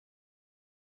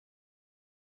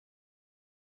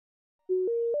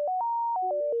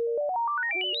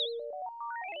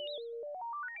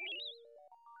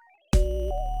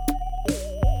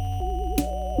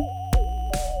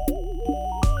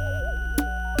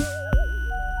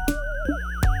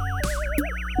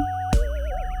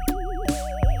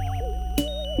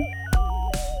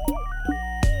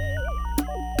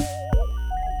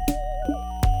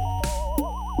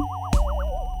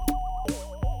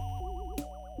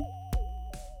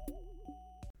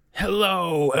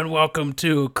Hello and welcome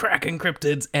to Cracking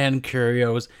Cryptids and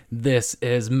Curios. This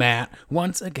is Matt,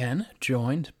 once again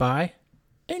joined by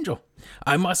Angel.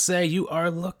 I must say you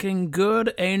are looking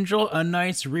good, Angel. A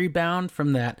nice rebound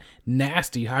from that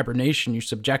nasty hibernation you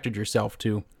subjected yourself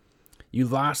to. You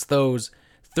lost those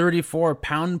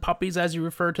 34-pound puppies, as you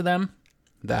refer to them.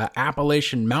 The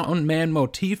Appalachian Mountain Man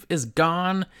motif is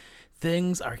gone.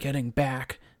 Things are getting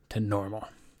back to normal.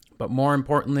 But more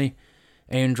importantly,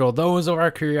 Angel, those are our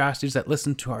curiosities that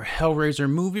listen to our Hellraiser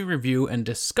movie review and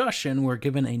discussion were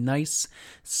given a nice,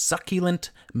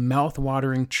 succulent,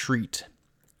 mouth-watering treat.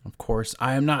 Of course,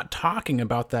 I am not talking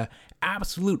about the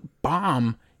absolute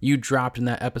bomb you dropped in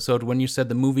that episode when you said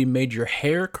the movie made your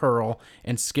hair curl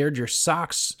and scared your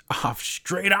socks off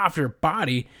straight off your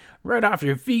body, right off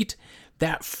your feet.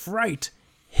 That fright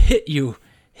hit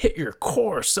your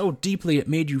core so deeply it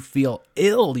made you feel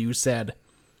ill, you said.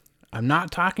 I'm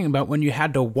not talking about when you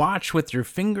had to watch with your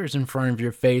fingers in front of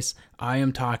your face. I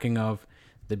am talking of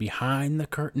the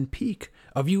behind-the-curtain peek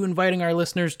of you inviting our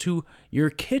listeners to your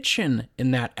kitchen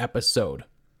in that episode.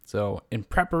 So, in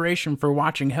preparation for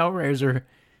watching Hellraiser,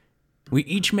 we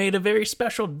each made a very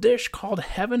special dish called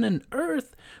Heaven and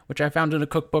Earth, which I found in a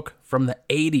cookbook from the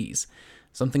 80s.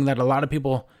 Something that a lot of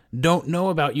people don't know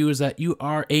about you is that you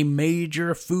are a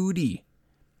major foodie.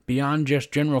 Beyond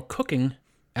just general cooking,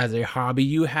 as a hobby,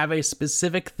 you have a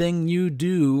specific thing you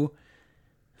do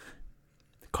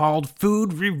called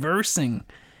food reversing.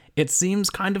 It seems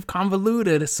kind of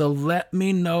convoluted, so let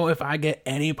me know if I get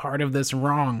any part of this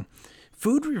wrong.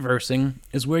 Food reversing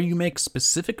is where you make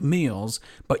specific meals,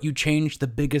 but you change the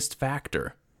biggest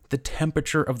factor, the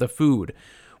temperature of the food.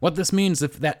 What this means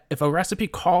if a recipe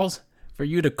calls for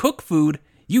you to cook food,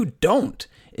 you don't.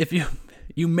 If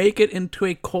you make it into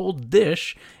a cold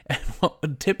dish, and what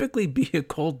would typically be a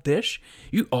cold dish,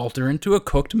 you alter into a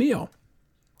cooked meal.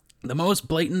 The most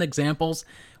blatant examples,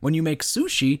 when you make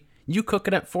sushi, you cook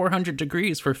it at 400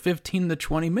 degrees for 15 to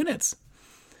 20 minutes.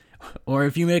 Or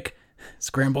if you make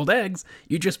scrambled eggs,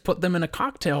 you just put them in a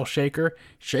cocktail shaker,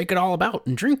 shake it all about,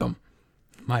 and drink them.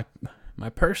 My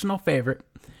personal favorite,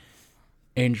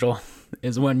 Angel,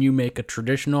 is when you make a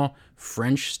traditional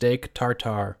French steak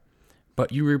tartare,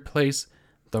 but you replace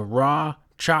the raw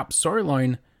chopped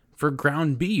sirloin for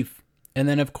ground beef, and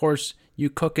then of course you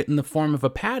cook it in the form of a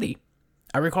patty.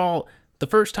 I recall the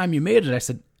first time you made it, I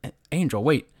said, Angel,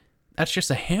 wait, that's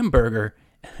just a hamburger.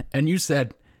 And you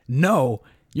said, no,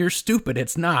 you're stupid,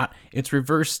 it's not. It's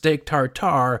reverse steak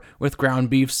tartare with ground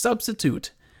beef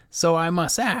substitute. So I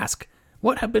must ask,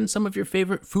 what have been some of your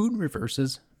favorite food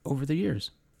reverses over the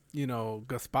years? You know,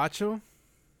 gazpacho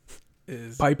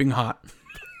is piping hot.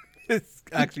 It's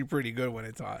actually pretty good when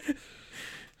it's hot.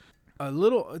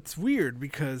 It's weird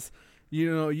because,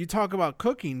 you talk about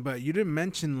cooking, but you didn't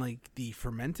mention like the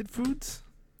fermented foods.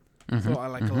 Mm-hmm, so I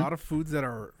like a lot of foods that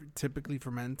are typically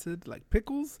fermented, like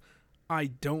pickles. I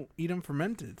don't eat them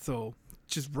fermented. So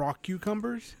just raw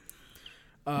cucumbers,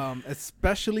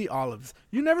 especially olives.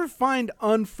 You never find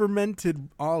unfermented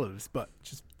olives, but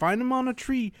just find them on a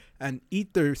tree and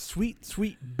eat their sweet,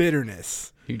 sweet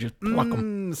bitterness. You just pluck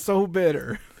them. So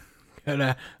bitter. Got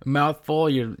a mouthful,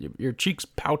 your cheeks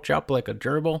pouch up like a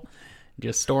gerbil.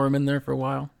 Just store them in there for a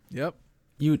while. Yep.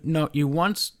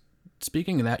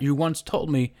 Speaking of that, you once told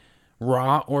me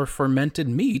raw or fermented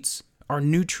meats are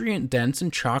nutrient dense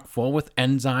and chock full with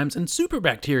enzymes and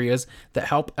superbacteria that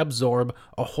help absorb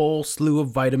a whole slew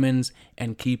of vitamins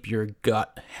and keep your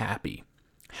gut happy.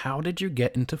 How did you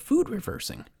get into food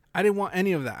reversing? I didn't want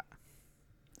any of that.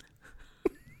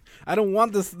 I don't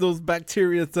want those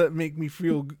bacteria that make me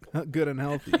feel good and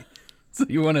healthy. So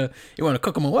you want to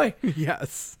cook them away?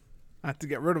 Yes. I have to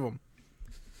get rid of them.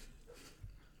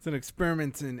 It's an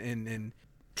experiment in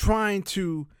trying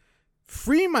to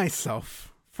free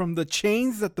myself from the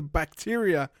chains that the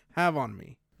bacteria have on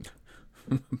me.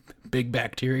 Big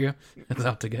bacteria that's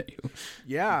out to get you.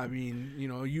 Yeah, I mean,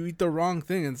 you eat the wrong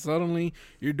thing and suddenly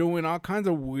you're doing all kinds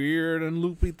of weird and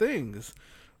loopy things.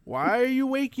 Why are you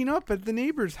waking up at the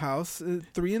neighbor's house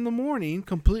at 3 a.m.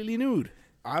 completely nude?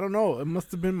 I don't know. It must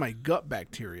have been my gut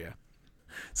bacteria.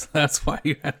 So that's why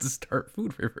you had to start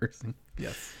food reversing.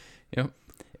 Yes. Yep.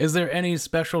 Is there any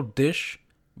special dish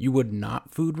you would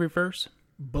not food reverse?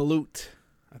 Balut.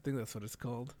 I think that's what it's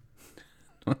called.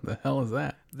 What the hell is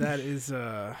that? That is,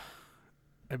 I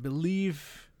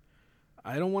believe,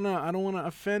 I don't want to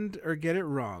offend or get it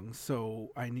wrong,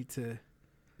 so I need to.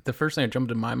 The first thing that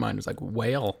jumped in my mind was like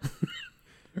whale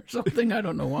or something. I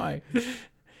don't know why.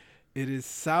 It is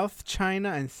South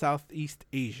China and Southeast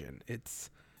Asian.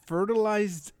 It's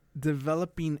fertilized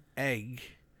developing egg.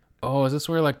 Oh, is this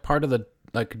where like part of the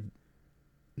like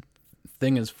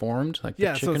thing is formed, like the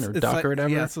Yeah, chicken or it's duck like, or whatever.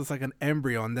 Yeah, so it's like an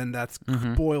embryo, and then that's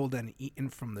boiled and eaten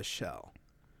from the shell.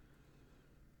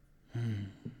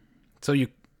 So you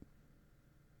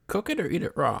cook it or eat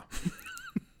it raw?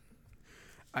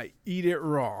 I eat it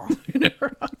raw.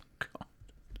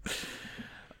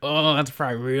 Oh, that's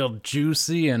probably real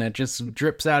juicy, and it just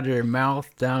drips out of your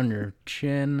mouth, down your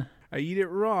chin. I eat it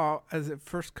raw as it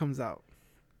first comes out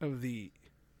of the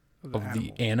animal.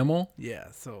 The animal?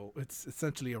 Yeah, so it's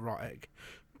essentially a raw egg.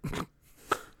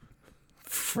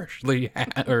 Freshly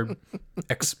or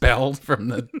expelled from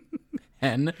the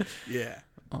hen. Yeah.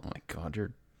 Oh my god,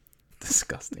 you're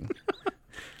disgusting.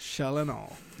 Shell and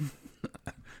all.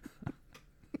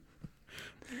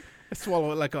 I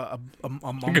swallow it like a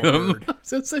mama bird.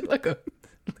 So it's like a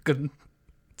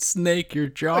snake you're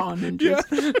jawing and Yeah,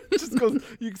 just... it just goes.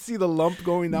 You can see the lump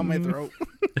going down my throat.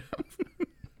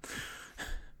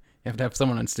 You have to have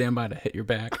someone on standby to hit your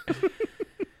back.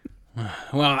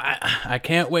 Well, I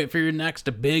can't wait for your next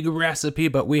big recipe,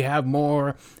 but we have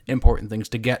more important things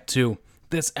to get to.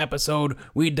 This episode,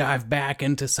 we dive back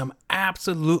into some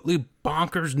absolutely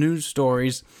bonkers news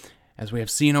stories. As we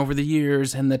have seen over the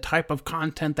years and the type of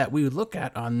content that we look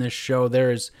at on this show,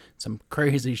 there's some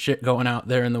crazy shit going out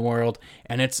there in the world,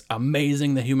 and it's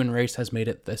amazing the human race has made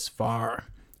it this far.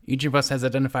 Each of us has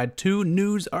identified 2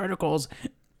 news articles,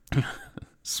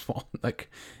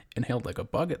 inhaled like a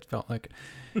bug, it felt like.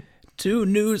 2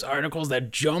 news articles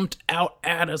that jumped out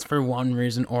at us for one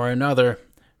reason or another.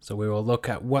 So we will look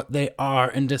at what they are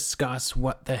and discuss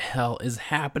what the hell is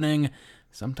happening.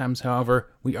 Sometimes, however,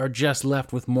 we are just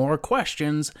left with more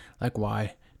questions, like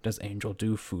why does Angel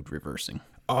do food reversing?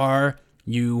 Are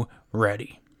you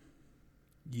ready?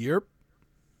 Yep.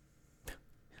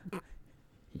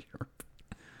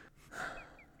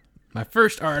 My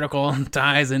first article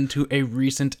ties into a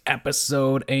recent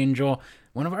episode, Angel.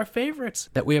 One of our favorites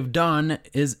that we have done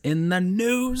is in the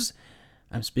news.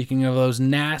 I'm speaking of those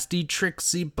nasty,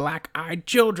 tricksy, black-eyed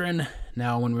children.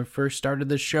 Now, when we first started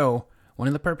the show, one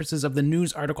of the purposes of the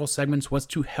news article segments was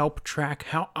to help track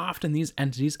how often these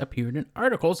entities appeared in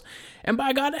articles. And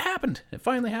by God, it happened. It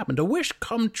finally happened. A wish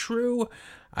come true,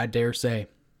 I dare say.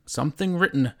 Something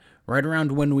written right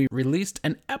around when we released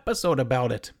an episode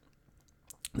about it.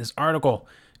 This article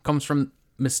comes from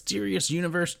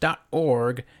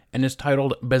mysteriousuniverse.org and is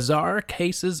titled Bizarre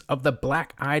Cases of the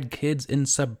Black-Eyed Kids in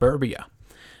Suburbia.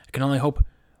 I can only hope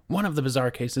one of the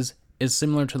bizarre cases is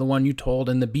similar to the one you told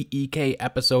in the BEK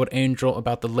episode, Angel,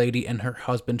 about the lady and her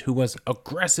husband who was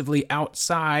aggressively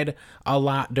outside a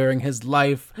lot during his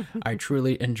life. I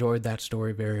truly enjoyed that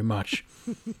story very much.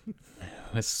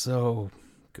 It's so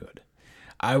good.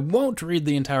 I won't read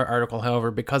the entire article,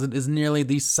 however, because it is nearly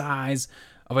the size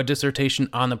of a dissertation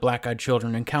on the black-eyed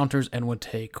children encounters and would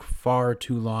take far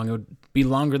too long. It would be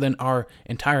longer than our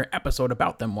entire episode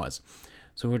about them was.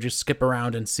 So we'll just skip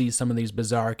around and see some of these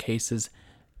bizarre cases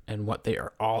and what they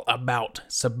are all about.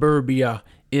 Suburbia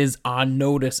is on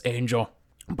notice, Angel.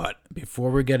 But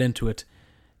before we get into it,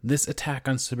 this attack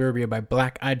on Suburbia by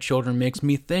black-eyed children makes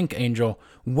me think, Angel,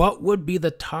 what would be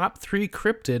the top 3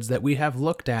 cryptids that we have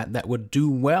looked at that would do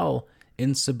well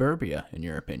in Suburbia, in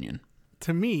your opinion?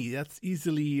 To me, that's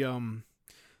easily the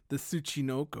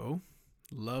Tsuchinoko.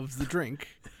 Loves the drink.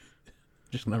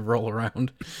 Just gonna roll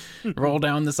around, roll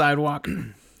down the sidewalk.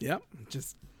 Yep,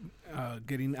 just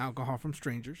getting alcohol from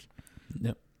strangers.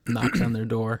 Yep, knocks on their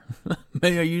door.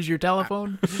 May I use your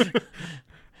telephone?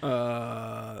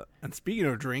 And speaking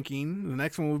of drinking, the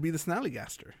next one would be the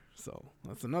Snallygaster. So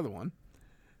that's another one.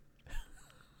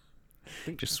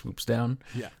 Just swoops down.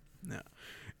 Yeah.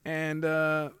 And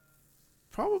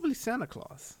probably Santa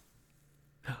Claus.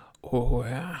 Oh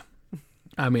yeah.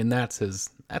 I mean that's his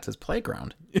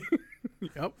playground.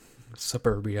 Yep.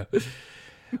 Suburbia.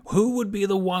 Who would be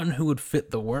the one who would fit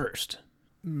the worst?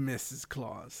 Mrs.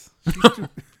 Claus.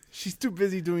 She's too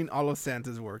busy doing all of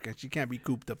Santa's work, and she can't be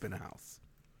cooped up in a house.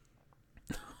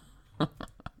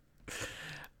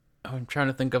 I'm trying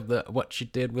to think of what she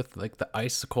did with like the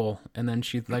icicle, and then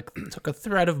she like took a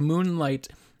thread of moonlight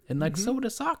and like sewed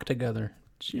a sock together.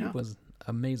 She was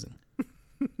amazing.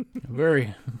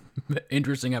 Very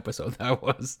interesting episode that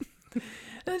was. And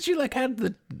then she like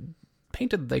had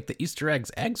painted like the Easter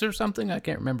eggs or something. I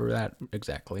can't remember that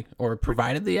exactly. Or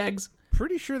provided the eggs.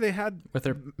 Pretty sure they had with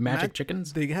their magic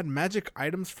chickens. They had magic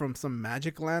items from some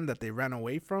magic land that they ran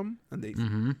away from, and they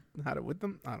had it with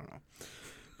them. I don't know.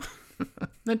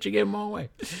 Then she gave them all away.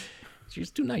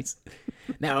 She's too nice.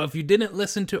 Now, if you didn't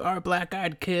listen to our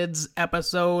Black-Eyed Kids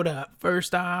episode,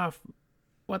 first off,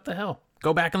 what the hell?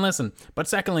 Go back and listen. But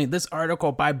secondly, this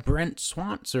article by Brent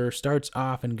Swanser starts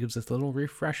off and gives us a little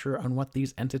refresher on what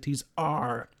these entities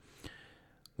are.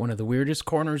 One of the weirdest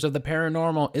corners of the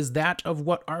paranormal is that of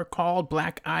what are called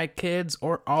black-eyed kids,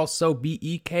 or also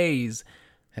BEKs.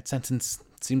 That sentence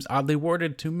seems oddly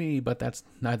worded to me, but that's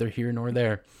neither here nor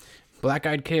there.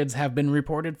 Black-eyed kids have been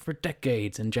reported for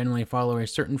decades and generally follow a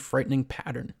certain frightening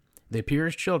pattern. They appear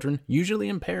as children, usually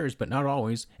in pairs but not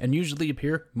always, and usually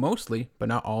appear mostly, but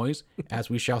not always, as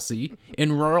we shall see,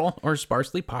 in rural or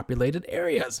sparsely populated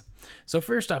areas. So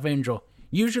first off, Angel,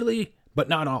 usually but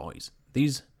not always,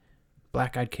 these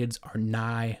black-eyed kids are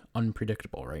nigh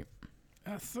unpredictable, right?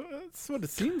 That's what it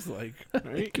seems like,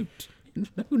 right?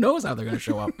 Who knows how they're going to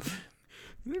show up?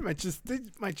 They might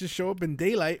just show up in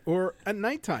daylight or at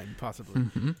nighttime, possibly.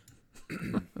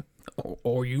 Mm-hmm.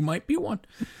 or you might be one.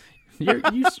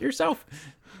 Yourself.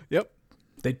 Yep.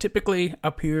 They typically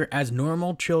appear as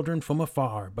normal children from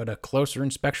afar, but a closer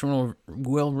inspection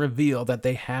will reveal that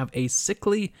they have a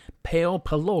sickly, pale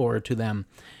pallor to them,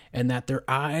 and that their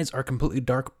eyes are completely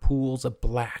dark pools of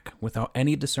black without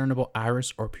any discernible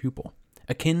iris or pupil,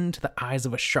 akin to the eyes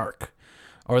of a shark.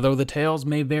 Although the tales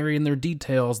may vary in their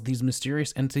details, these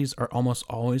mysterious entities are almost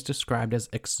always described as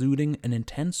exuding an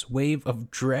intense wave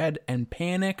of dread and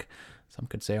panic, some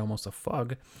could say almost a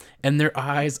fug, and their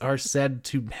eyes are said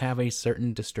to have a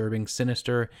certain disturbing,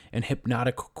 sinister, and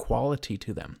hypnotic quality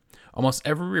to them. Almost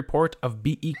every report of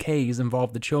BEKs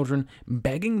involved the children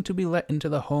begging to be let into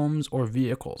the homes or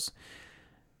vehicles.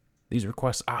 These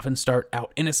requests often start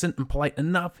out innocent and polite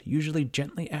enough, usually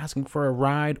gently asking for a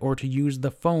ride or to use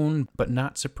the phone, but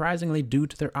not surprisingly, due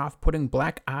to their off-putting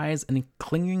black eyes and a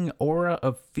clinging aura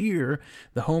of fear,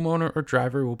 the homeowner or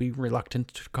driver will be reluctant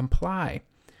to comply.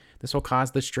 This will cause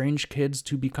the strange kids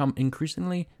to become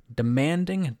increasingly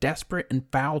demanding, desperate, and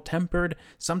foul-tempered,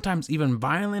 sometimes even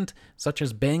violent, such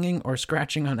as banging or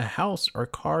scratching on a house or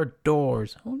car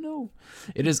doors. Oh no.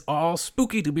 It is all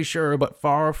spooky to be sure, but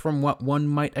far from what one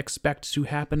might expect to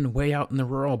happen way out in the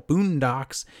rural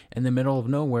boondocks in the middle of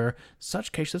nowhere.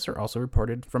 Such cases are also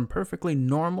reported from perfectly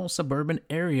normal suburban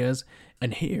areas,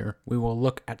 and here we will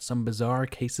look at some bizarre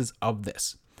cases of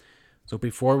this. So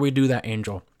before we do that,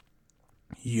 Angel,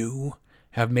 you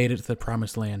have made it to the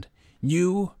promised land.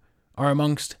 You are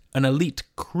amongst an elite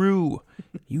crew.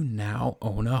 You now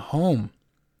own a home.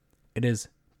 It is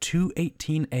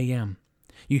 2:18 a.m.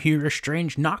 You hear a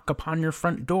strange knock upon your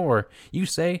front door. You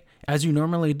say, as you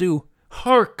normally do,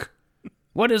 "Hark!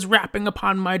 What is rapping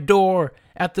upon my door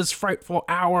at this frightful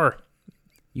hour?"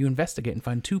 You investigate and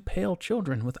find two pale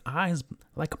children with eyes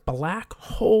like black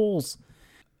holes.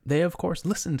 They, of course,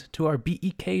 listened to our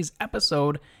BEK's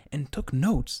episode and took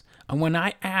notes on when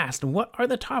I asked what are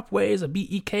the top ways a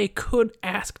BEK could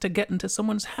ask to get into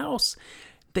someone's house.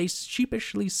 They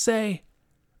sheepishly say,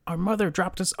 "Our mother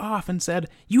dropped us off and said,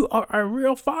 'You are our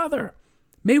real father.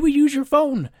 May we use your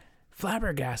phone?'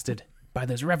 Flabbergasted by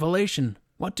this revelation,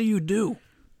 what do you do?"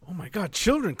 Oh my God,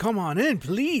 children, come on in,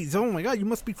 please. Oh my God, you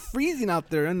must be freezing out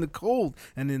there in the cold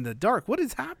and in the dark. What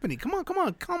is happening? Come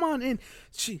on in.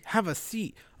 Have a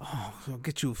seat. Oh, I'll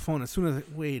get you a phone as soon as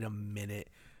wait a minute.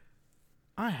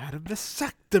 I had a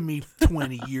vasectomy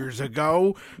 20 years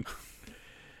ago.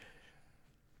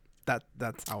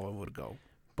 That's how it would go.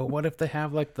 But what if they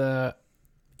have like the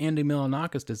Andy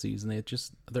Milonakis disease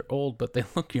and they're old but they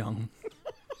look young?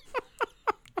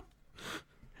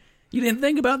 You didn't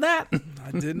think about that?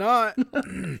 I did not.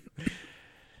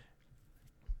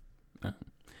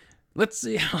 Let's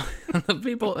see how the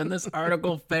people in this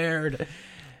article fared.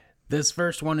 This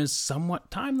first one is somewhat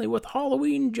timely with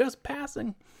Halloween just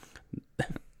passing.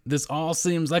 This all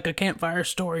seems like a campfire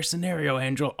story scenario,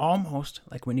 Angel, almost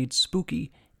like we need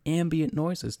spooky ambient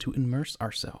noises to immerse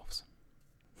ourselves.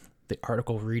 The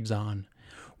article reads on.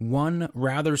 One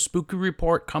rather spooky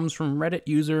report comes from Reddit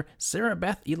user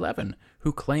SarahBeth11,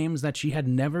 who claims that she had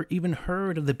never even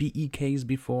heard of the BEKs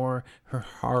before her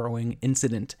harrowing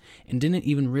incident, and didn't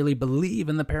even really believe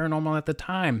in the paranormal at the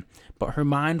time, but her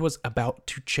mind was about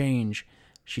to change.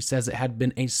 She says it had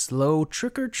been a slow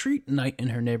trick-or-treat night in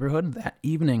her neighborhood that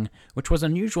evening, which was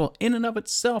unusual in and of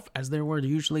itself as there were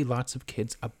usually lots of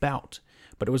kids about.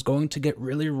 But it was going to get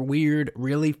really weird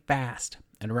really fast.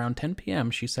 At around 10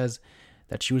 p.m., she says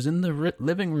that she was in the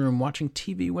living room watching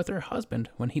TV with her husband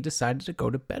when he decided to go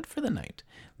to bed for the night,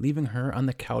 leaving her on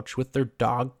the couch with their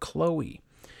dog, Chloe.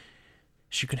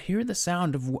 She could hear the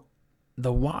sound of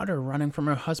the water running from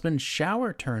her husband's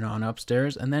shower turn on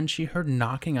upstairs, and then she heard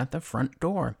knocking at the front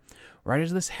door. Right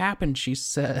as this happened, she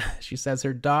says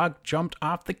her dog jumped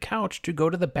off the couch to go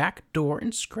to the back door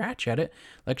and scratch at it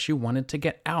like she wanted to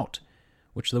get out,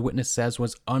 which the witness says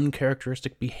was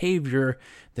uncharacteristic behavior.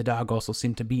 The dog also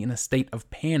seemed to be in a state of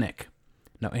panic.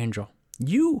 Now, Angel,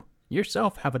 you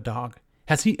yourself have a dog.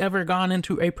 Has he ever gone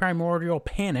into a primordial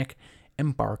panic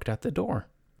and barked at the door.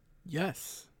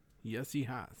 Yes. Yes, he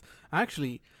has.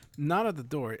 Actually, not at the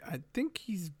door. I think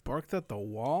he's barked at the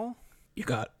wall. You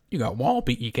got wall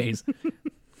BEKs.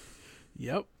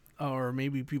 Yep. Or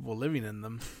maybe people living in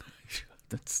them.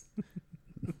 That's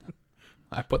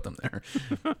I put them there.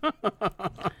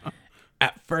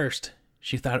 At first,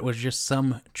 she thought it was just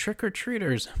some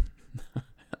trick-or-treaters.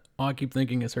 All I keep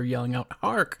thinking is her yelling out,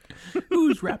 "Hark!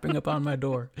 Who's rapping up on my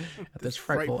door at this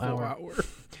frightful hour?"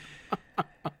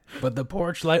 But the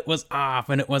porch light was off,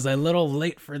 and it was a little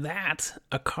late for that.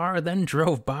 A car then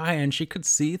drove by, and she could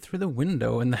see through the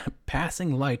window in that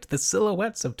passing light the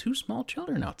silhouettes of two small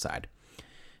children outside.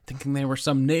 Thinking they were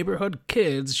some neighborhood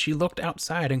kids, she looked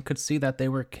outside and could see that they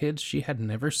were kids she had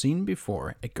never seen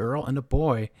before, a girl and a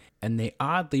boy, and they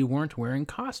oddly weren't wearing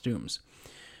costumes.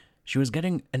 She was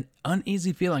getting an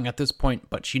uneasy feeling at this point,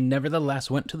 but she nevertheless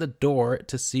went to the door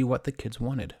to see what the kids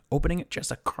wanted, opening it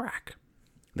just a crack.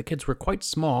 The kids were quite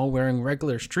small, wearing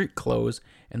regular street clothes,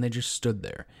 and they just stood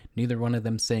there, neither one of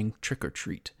them saying trick or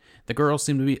treat. The girl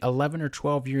seemed to be 11 or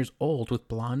 12 years old with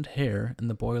blonde hair, and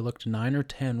the boy looked 9 or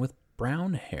 10 with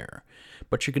brown hair.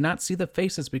 But she could not see the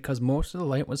faces because most of the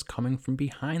light was coming from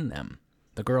behind them.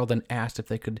 The girl then asked if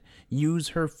they could use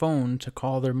her phone to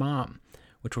call their mom,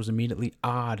 which was immediately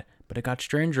odd, but it got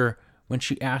stranger when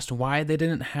she asked why they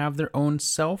didn't have their own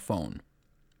cell phone.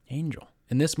 Angel,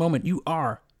 in this moment, you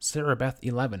are Sarah Beth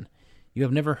 11. You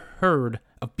have never heard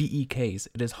of BEKs.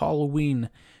 It is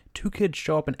Halloween. Two kids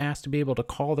show up and ask to be able to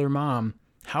call their mom.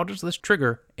 How does this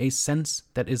trigger a sense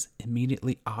that is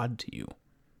immediately odd to you?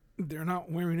 They're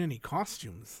not wearing any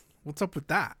costumes. What's up with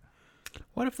that?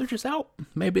 What if they're just out?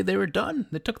 Maybe they were done.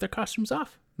 They took their costumes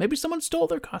off. Maybe someone stole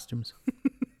their costumes.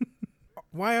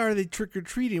 Why are they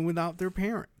trick-or-treating without their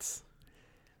parents?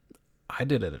 I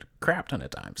did it a crap ton of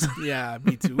times. Yeah,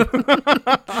 me too.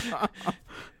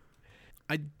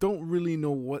 I don't really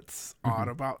know what's odd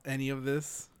about any of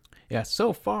this. Yeah,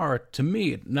 so far, to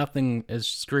me, nothing is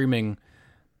screaming,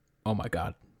 "Oh my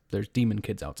God, there's demon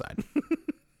kids outside."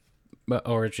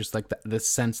 Or it's just like the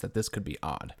sense that this could be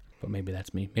odd. But maybe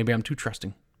that's me. Maybe I'm too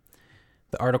trusting.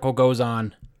 The article goes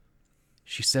on.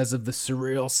 She says of the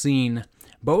surreal scene,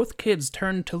 both kids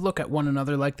turned to look at one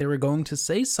another like they were going to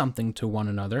say something to one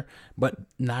another, but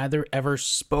neither ever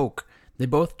spoke. They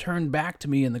both turned back to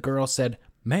me and the girl said,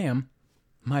 "Ma'am,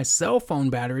 my cell phone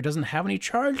battery doesn't have any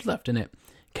charge left in it.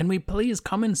 Can we please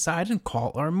come inside and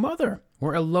call our mother?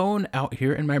 We're alone out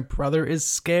here and my brother is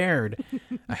scared."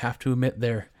 I have to admit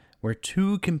there were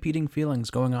two competing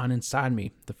feelings going on inside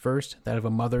me. The first, that of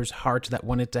a mother's heart that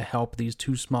wanted to help these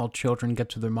two small children get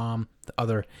to their mom. The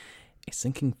other, a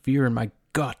sinking fear in my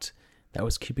gut that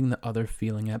was keeping the other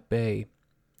feeling at bay.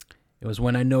 It was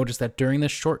when I noticed that during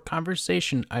this short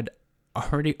conversation, I'd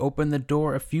already opened the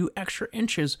door a few extra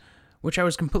inches, which I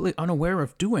was completely unaware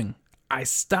of doing. I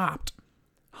stopped.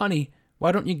 "Honey,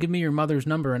 why don't you give me your mother's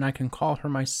number and I can call her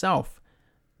myself?"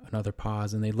 Another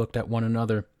pause, and they looked at one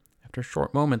another. After a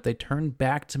short moment, they turned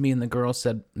back to me and the girl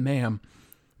said, "Ma'am,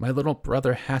 my little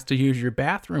brother has to use your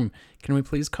bathroom. Can we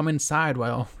please come inside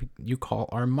while you call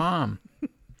our mom?"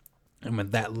 And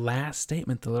with that last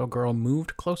statement, the little girl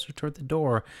moved closer toward the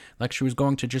door like she was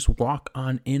going to just walk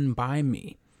on in by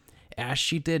me. As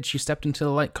she did, she stepped into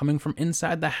the light coming from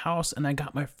inside the house, and I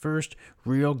got my first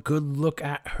real good look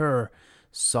at her.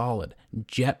 Solid,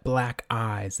 jet black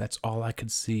eyes, that's all I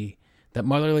could see. That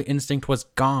motherly instinct was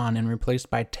gone and replaced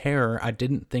by terror I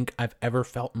didn't think I've ever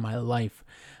felt in my life.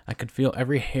 I could feel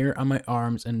every hair on my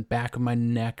arms and back of my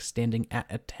neck standing at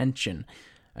attention.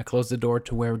 I closed the door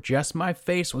to where just my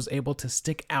face was able to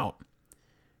stick out.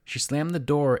 She slammed the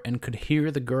door and could hear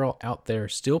the girl out there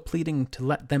still pleading to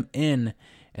let them in,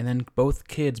 and then both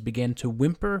kids began to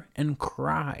whimper and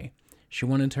cry. She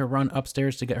wanted to run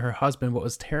upstairs to get her husband, but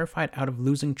was terrified out of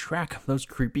losing track of those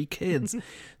creepy kids.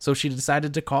 So she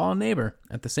decided to call a neighbor,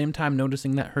 at the same time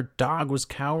noticing that her dog was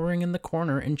cowering in the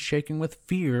corner and shaking with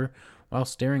fear while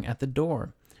staring at the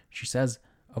door. She says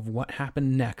of what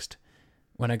happened next.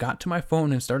 When I got to my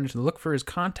phone and started to look for his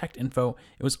contact info,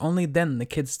 it was only then the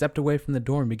kids stepped away from the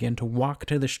door and began to walk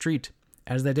to the street.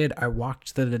 As they did, I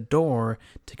walked to the door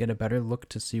to get a better look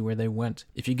to see where they went.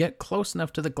 If you get close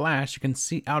enough to the glass, you can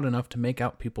see out enough to make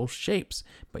out people's shapes,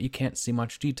 but you can't see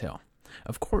much detail.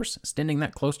 Of course, standing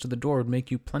that close to the door would make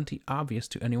you plenty obvious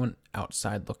to anyone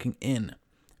outside looking in.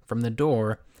 From the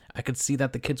door, I could see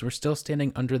that the kids were still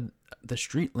standing under the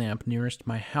street lamp nearest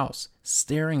my house,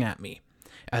 staring at me.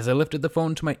 As I lifted the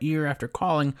phone to my ear after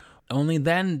calling, only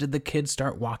then did the kids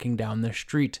start walking down the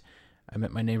street. I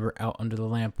met my neighbor out under the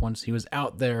lamp once he was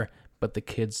out there, but the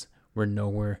kids were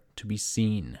nowhere to be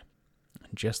seen.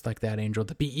 Just like that, Angel,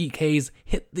 the BEKs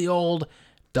hit the old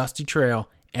dusty trail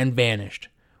and vanished.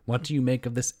 What do you make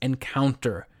of this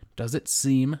encounter? Does it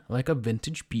seem like a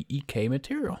vintage BEK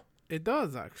material? It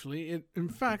does, actually. In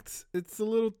fact, it's a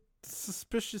little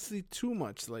suspiciously too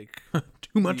much. Like,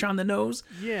 Too much on the nose?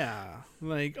 yeah.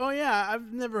 Like, oh, yeah,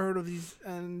 I've never heard of these.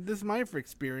 And this is my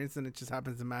experience, and it just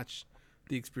happens to match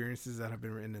the experiences that have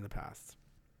been written in the past.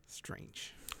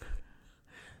 Strange.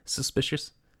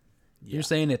 Suspicious? Yeah. You're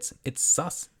saying it's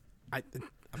sus? I'm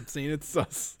saying it's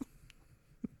sus.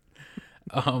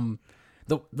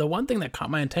 The one thing that caught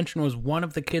my attention was one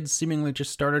of the kids seemingly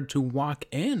just started to walk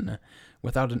in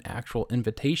without an actual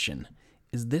invitation.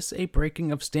 Is this a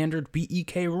breaking of standard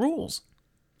BEK rules?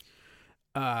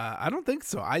 I don't think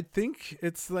so. I think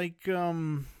it's like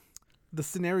the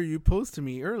scenario you posed to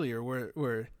me earlier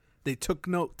where they took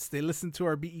notes. They listened to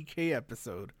our BEK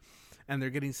episode and they're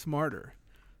getting smarter.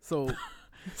 So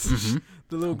the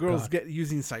little girls get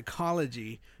using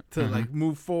psychology to like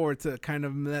move forward to kind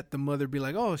of let the mother be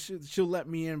like, oh, she'll let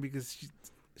me in because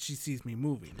she sees me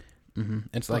moving.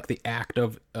 It's like the act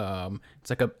of it's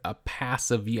like a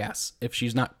passive yes. If she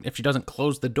doesn't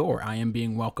close the door, I am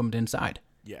being welcomed inside.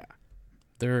 Yeah.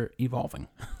 They're evolving.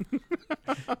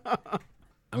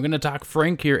 I'm going to talk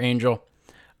Frank here, Angel.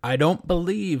 I don't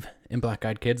believe in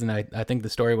black-eyed kids, and I think the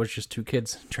story was just two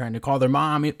kids trying to call their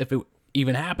mom if it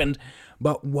even happened.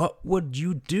 But what would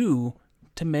you do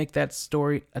to make that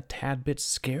story a tad bit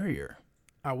scarier?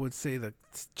 I would say that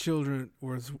children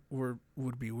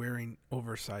would be wearing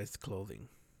oversized clothing.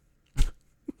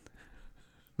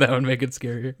 That would make it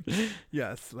scarier.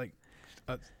 Yes, like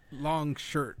a long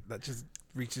shirt that just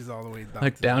reaches all the way down.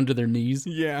 Like down to their knees?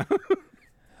 Yeah.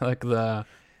 Like the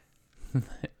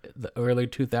early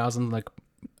 2000s, like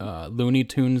Looney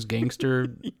Tunes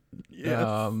gangster,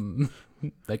 Yes.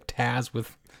 like Taz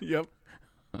with Yep.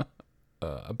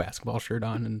 a basketball shirt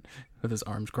on and with his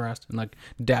arms crossed, and like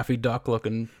Daffy Duck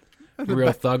looking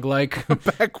real thug like.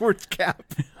 Backwards cap.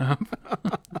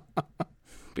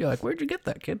 Be like, where'd you get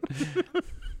that, kid?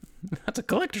 That's a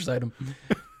collector's item.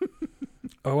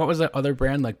 Or what was that other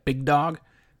brand, like Big Dog?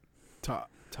 Top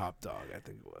Dog, I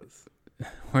think it was.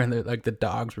 Where like the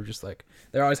dogs were just like,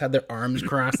 they always had their arms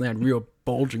crossed and they had real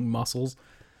bulging muscles.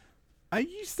 I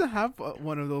used to have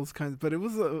one of those kinds, but it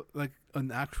was like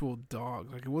an actual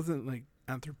dog. Like, it wasn't like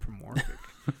anthropomorphic.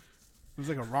 It was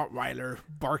like a Rottweiler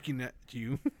barking at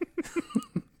you.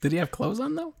 Did he have clothes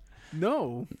on though?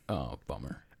 No. Oh,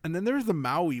 bummer. And then there's the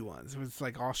Maui ones. It was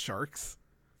like all sharks.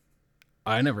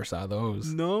 I never saw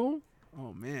those. No?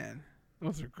 Oh, man.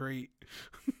 Those are great.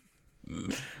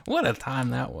 What a time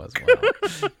that was.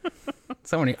 Wow.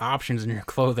 So many options in your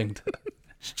clothing to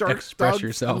Sharks, express dogs,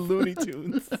 yourself. and Looney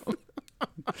Tunes.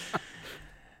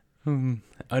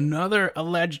 Another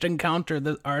alleged encounter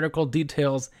the article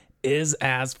details is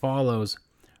as follows.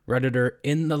 Redditor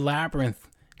In the Labyrinth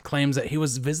claims that he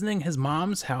was visiting his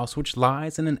mom's house, which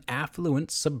lies in an affluent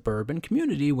suburban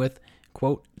community with,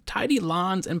 quote, tidy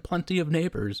lawns and plenty of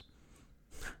neighbors.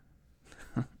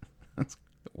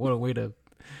 What a way to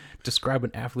describe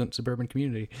an affluent suburban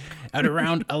community. At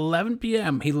around 11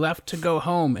 p.m., he left to go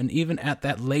home, and even at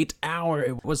that late hour,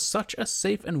 it was such a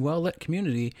safe and well-lit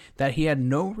community that he had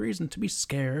no reason to be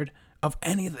scared of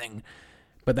anything.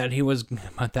 But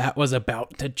that was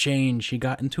about to change. He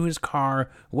got into his car,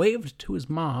 waved to his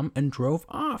mom, and drove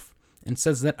off. And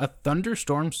says that a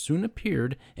thunderstorm soon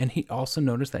appeared, and he also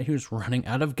noticed that he was running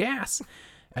out of gas.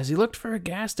 As he looked for a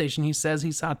gas station, he says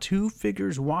he saw two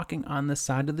figures walking on the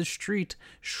side of the street,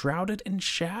 shrouded in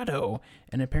shadow,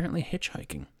 and apparently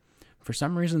hitchhiking. For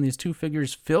some reason, these two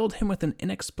figures filled him with an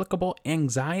inexplicable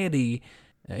anxiety.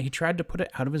 He tried to put it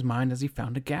out of his mind as he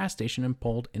found a gas station and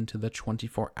pulled into the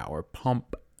 24-hour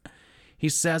pump. He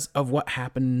says of what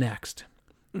happened next.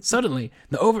 Suddenly,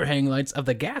 the overhang lights of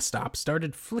the gas stop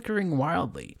started flickering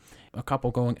wildly, a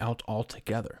couple going out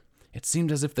altogether. It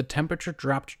seemed as if the temperature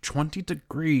dropped 20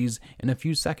 degrees in a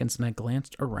few seconds, and I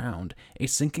glanced around, a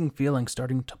sinking feeling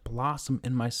starting to blossom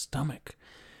in my stomach.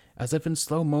 As if in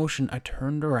slow motion, I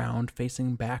turned around,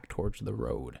 facing back towards the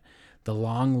road, the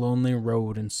long, lonely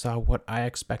road, and saw what I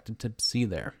expected to see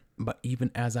there. But even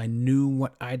as I knew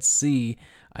what I'd see,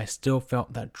 I still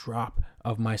felt that drop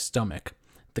of my stomach,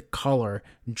 the color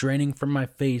draining from my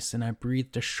face, and I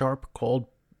breathed a sharp, cold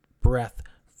breath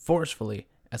forcefully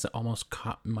as it almost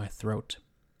caught in my throat.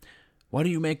 What do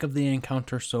you make of the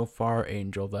encounter so far,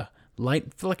 Angel? The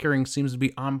light flickering seems to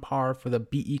be on par for the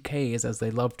BEKs, as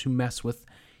they love to mess with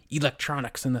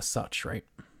electronics and the such, right?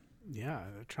 Yeah,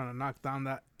 they're trying to knock down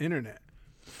that internet.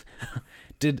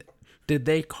 Did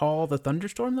they call the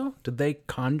thunderstorm, though? Did they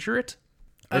conjure it?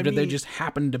 Or did they just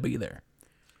happen to be there?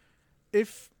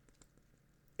 If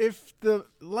if the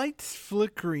lights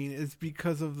flickering is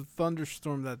because of the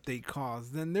thunderstorm that they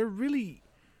caused, then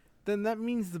that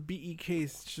means the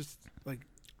BEKs just like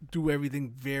do everything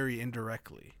very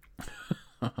indirectly.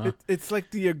 It's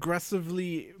like being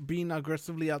aggressively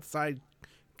outside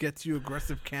gets you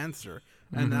aggressive cancer,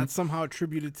 and that's somehow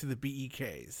attributed to the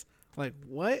BEKs. Like,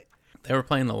 what? They were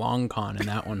playing the long con in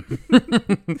that one.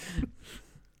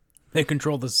 They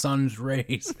control the sun's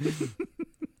rays.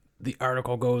 The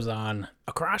article goes on.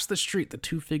 Across the street, the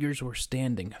two figures were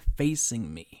standing,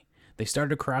 facing me. They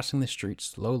started crossing the street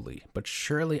slowly, but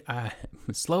surely,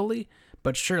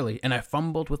 and I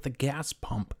fumbled with the gas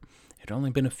pump. It had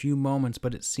only been a few moments,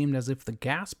 but it seemed as if the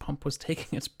gas pump was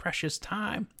taking its precious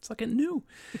time. It's like it knew.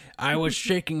 I was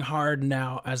shaking hard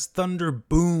now as thunder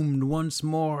boomed once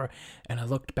more, and I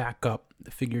looked back up. The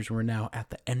figures were now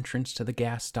at the entrance to the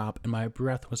gas stop, and my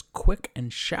breath was quick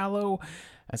and shallow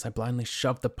as I blindly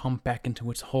shoved the pump back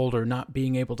into its holder, not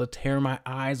being able to tear my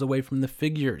eyes away from the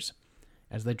figures.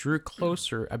 As they drew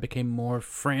closer, I became more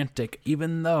frantic,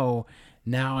 even though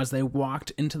now as they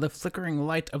walked into the flickering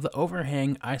light of the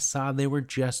overhang, I saw they were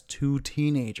just two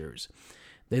teenagers.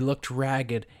 They looked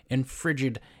ragged and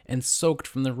frigid and soaked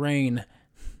from the rain.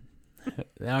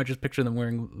 Now I just picture them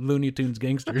wearing Looney Tunes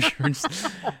gangster shirts.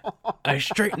 I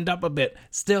straightened up a bit,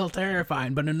 still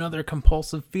terrified, but another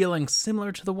compulsive feeling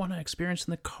similar to the one I experienced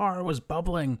in the car was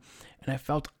bubbling, and I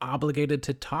felt obligated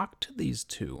to talk to these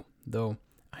two, though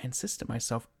I insisted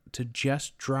myself to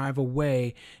just drive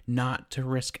away, not to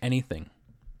risk anything.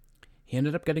 He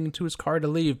ended up getting into his car to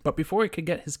leave, but before he could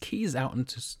get his keys out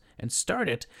and start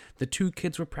it, the two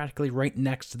kids were practically right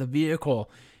next to the vehicle.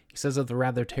 He says of the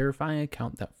rather terrifying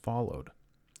account that followed.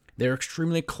 They were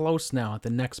extremely close now at the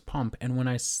next pump, and when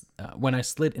I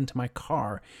slid into my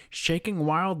car, shaking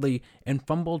wildly and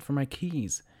fumbled for my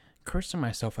keys, cursing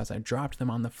myself as I dropped them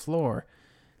on the floor.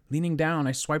 Leaning down,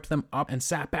 I swiped them up and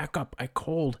sat back up, a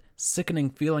cold, sickening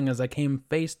feeling as I came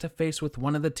face to face with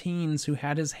one of the teens who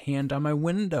had his hand on my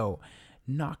window,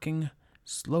 knocking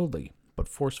slowly but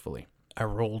forcefully. I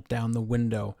rolled down the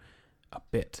window a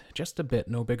bit, just a bit,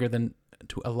 no bigger than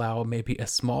to allow maybe a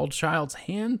small child's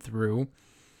hand through.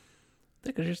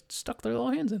 They could have just stuck their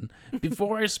little hands in.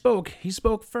 Before I spoke, he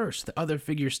spoke first, the other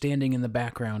figure standing in the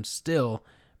background still,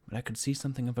 but I could see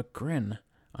something of a grin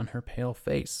on her pale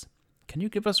face. Can you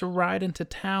give us a ride into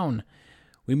town?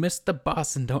 We missed the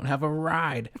bus and don't have a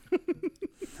ride.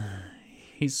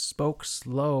 He spoke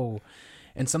slow,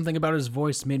 and something about his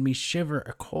voice made me shiver.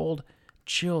 A cold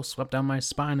chill swept down my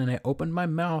spine, and I opened my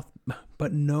mouth,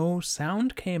 but no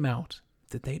sound came out.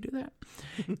 Did they do that?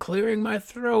 Clearing my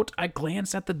throat, I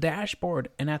glanced at the dashboard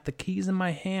and at the keys in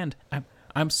my hand.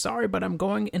 I'm sorry, but I'm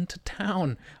going into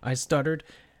town, I stuttered,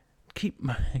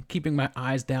 keeping my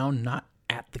eyes down, not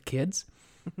at the kids.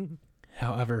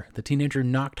 However, the teenager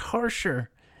knocked harsher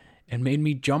and made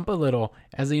me jump a little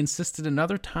as he insisted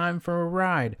another time for a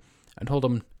ride. I told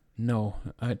him no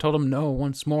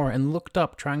once more and looked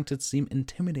up, trying to seem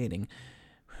intimidating,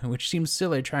 which seems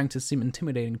silly, trying to seem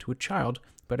intimidating to a child,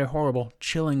 but a horrible,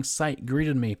 chilling sight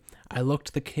greeted me. I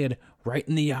looked the kid right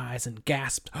in the eyes and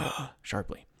gasped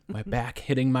sharply, my back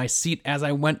hitting my seat as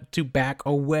I went to back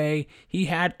away. He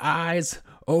had eyes.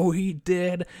 Oh, he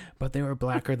did, but they were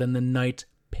blacker than the night,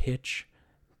 pitch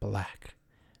black.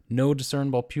 No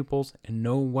discernible pupils and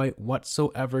no white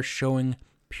whatsoever, showing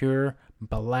pure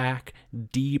black,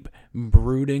 deep,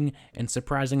 brooding, and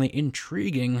surprisingly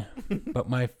intriguing. But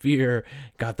my fear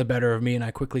got the better of me, and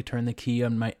I quickly turned the key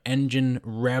on my engine,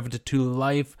 revved to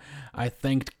life. I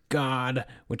thanked God,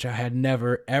 which I had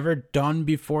never, ever done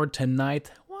before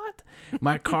tonight. What?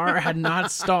 My car had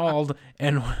not stalled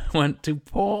and went to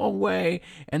pull away,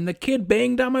 and the kid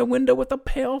banged on my window with a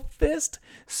pale fist,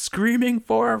 screaming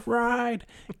for a ride.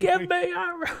 Give me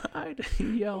a ride,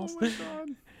 he yells. Oh my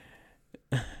God.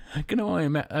 I can only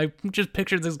imagine. I just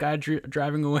pictured this guy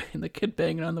driving away and the kid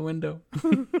banging on the window. I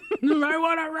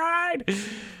want a ride.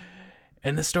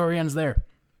 And the story ends there.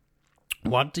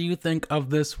 What do you think of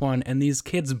this one and these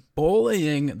kids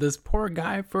bullying this poor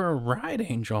guy for a ride,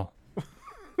 Angel?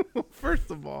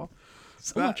 First of all,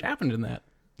 So much happened in that.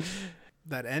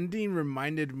 that ending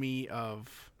reminded me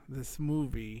of this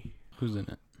movie. Who's in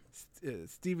it?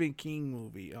 Stephen King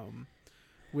movie.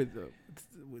 With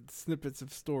snippets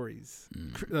of stories,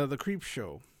 the Creep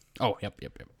Show. Oh, yep.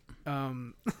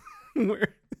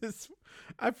 Where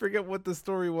I forget what the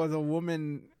story was. A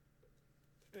woman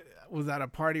was at a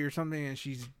party or something, and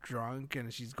she's drunk,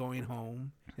 and she's going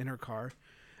home in her car,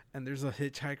 and there's a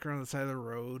hitchhiker on the side of the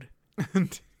road,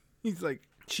 and he's like,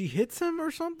 she hits him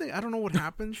or something. I don't know what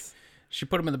happens. She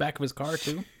put him in the back of his car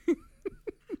too.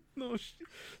 No,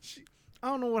 I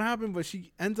don't know what happened, but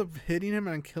she ends up hitting him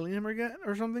and killing him again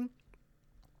or something.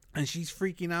 And she's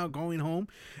freaking out going home,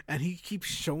 and he keeps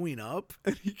showing up,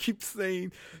 and he keeps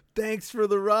saying, "Thanks for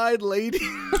the ride, lady."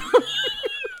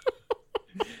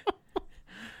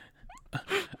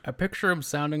 I picture him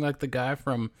sounding like the guy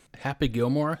from Happy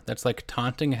Gilmore that's like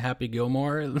taunting Happy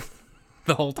Gilmore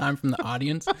the whole time from the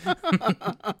audience.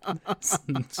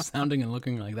 Sounding and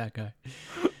looking like that guy.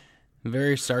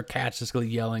 Very sarcastically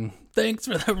yelling, "Thanks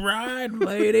for the ride,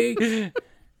 lady."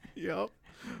 Yep.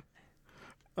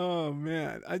 Oh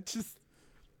man, it's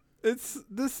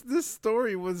this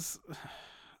story was,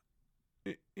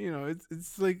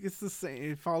 it's like it's the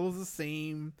same. It follows the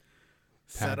same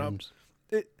setup. Patterns.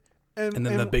 And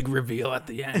then the big reveal at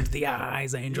the end, the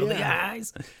eyes, Angel, the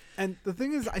eyes. And the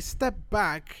thing is, I step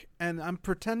back and I'm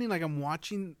pretending like I'm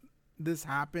watching this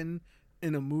happen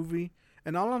in a movie,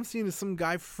 and all I'm seeing is some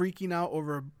guy freaking out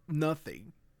over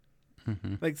nothing.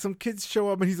 Mm-hmm. Like some kids show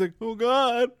up and he's like, "Oh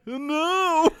God,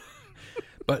 no!"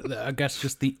 But I guess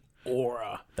just the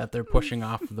aura that they're pushing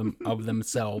off of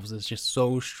themselves is just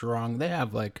so strong. They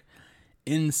have like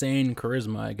insane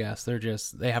charisma. I guess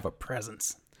they have a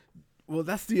presence. Well,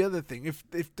 that's the other thing.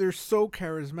 If they're so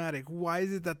charismatic, why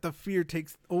is it that the fear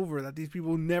takes over, that these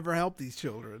people never help these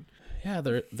children? Yeah,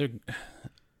 they're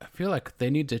I feel like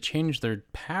they need to change their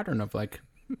pattern of like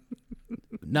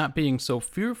not being so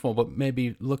fearful, but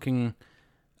maybe looking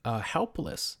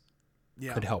helpless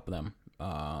could help them.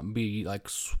 Be like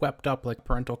swept up, like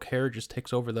parental care just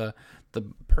takes over the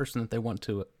person that they want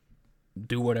to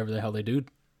do whatever the hell they do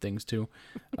things to.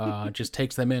 Just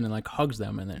takes them in and like hugs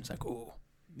them, and then it's like, "Ooh.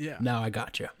 Yeah. Now I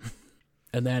got you."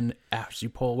 And then after you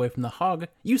pull away from the hug,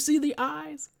 you see the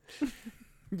eyes.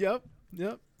 Yep.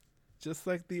 Just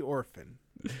like The Orphan.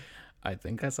 I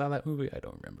think I saw that movie. I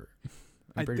don't remember.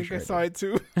 I think I saw it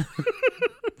too.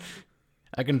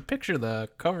 I can picture the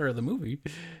cover of the movie.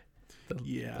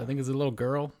 Yeah. I think it's a little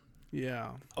girl.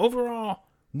 Yeah. Overall,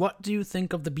 what do you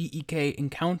think of the BEK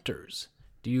encounters?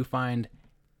 Do you find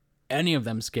any of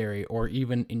them scary or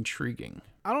even intriguing?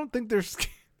 I don't think they're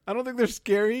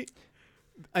scary.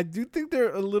 I do think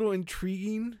they're a little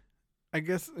intriguing. I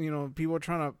guess, people are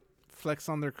trying to flex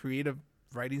on their creative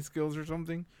writing skills or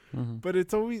something. Mm-hmm. But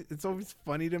it's always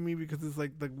funny to me because it's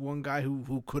like the one guy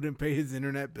who couldn't pay his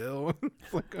internet bill.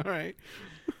 It's like, all right.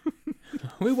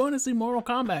 We want to see Mortal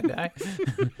Kombat, guy.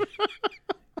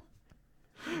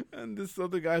 And this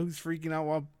other guy who's freaking out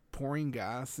while pouring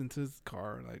gas into his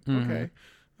car. Like, mm-hmm.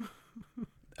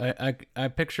 Okay. I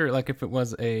picture like if it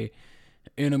was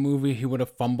in a movie, he would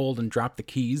have fumbled and dropped the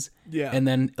keys. Yeah. And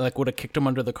then like would have kicked him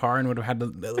under the car and would have had to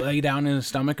lay down in his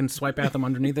stomach and swipe at them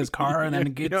underneath his car. And then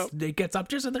it gets up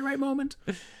just at the right moment.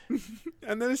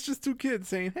 And then it's just two kids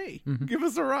saying, "Hey, mm-hmm. give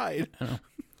us a ride."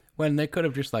 When they could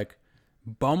have just like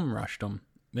bum rushed him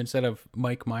instead of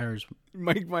Mike Myers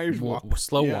walk.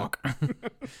 Slow walk.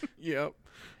 Yep.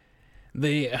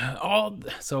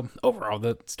 So overall,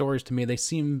 the stories to me, they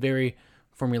seem very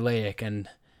formulaic and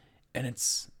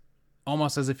it's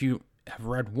almost as if you have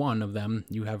read one of them,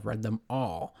 you have read them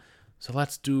all. So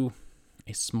let's do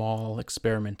a small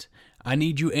experiment. I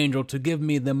need you, Angel, to give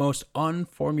me the most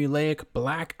unformulaic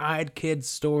Black-Eyed Kids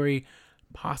story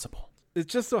possible. It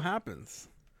just so happens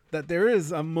that there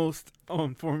is a most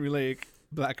unformulaic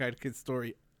Black-Eyed Kids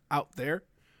story out there.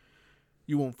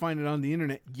 You won't find it on the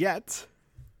internet yet,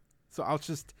 so I'll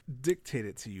just dictate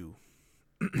it to you.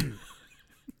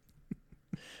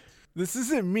 This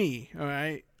isn't me, all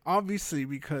right? Obviously,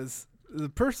 because the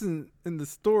person in the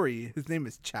story, his name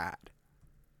is Chad.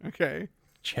 Okay?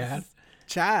 Chad?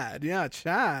 Yeah,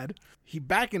 Chad. He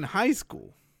back in high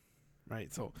school,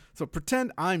 right? So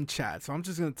pretend I'm Chad. So I'm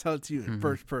just going to tell it to you in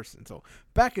first person. So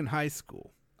back in high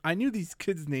school, I knew these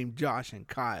kids named Josh and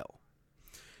Kyle.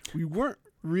 We weren't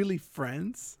really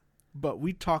friends, but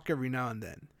we talk every now and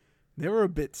then. They were a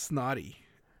bit snotty.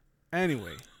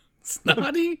 Anyway.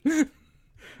 Snotty?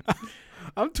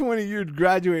 I'm 20 years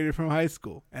graduated from high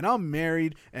school, and I'm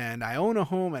married, and I own a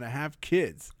home, and I have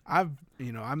kids. I'm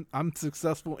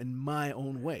successful in my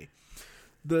own way.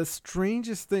 The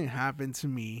strangest thing happened to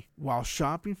me while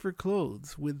shopping for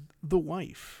clothes with the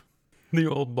wife. The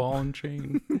old ball and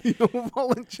chain.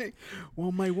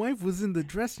 While my wife was in the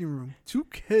dressing room, two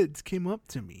kids came up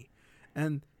to me,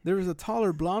 and there was a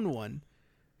taller blonde one.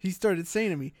 He started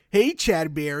saying to me, "Hey,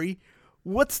 Chad Berry,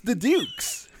 what's the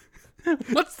Dukes?"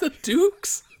 What's the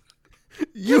Dukes?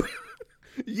 You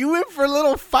in for a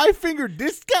little 5-finger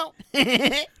discount?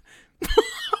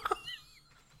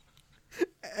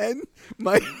 And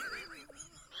my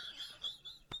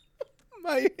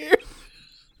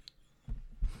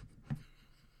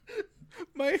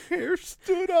hair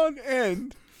stood on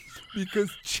end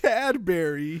because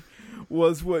Chadberry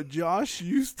was what Josh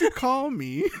used to call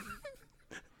me. You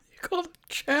called it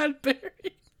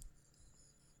Chadberry?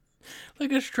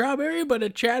 Like a strawberry, but a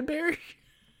Chadberry?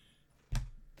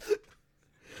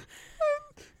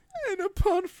 And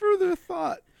upon further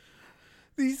thought,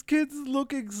 these kids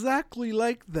look exactly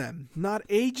like them, not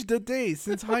aged a day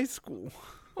since high school.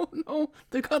 Oh no,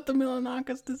 they got the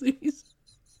Milanakis disease.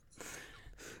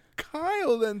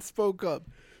 Kyle then spoke up.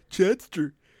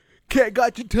 Chadster, cat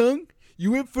got your tongue?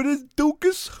 You went for this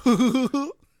Dukas?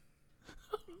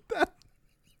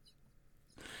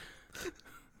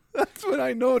 That's when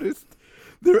I noticed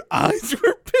their eyes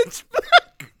were pitch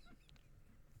black.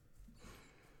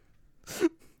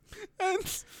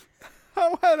 And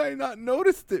how had I not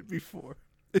noticed it before?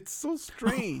 It's so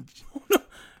strange.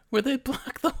 Were they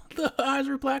black? The eyes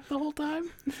were black the whole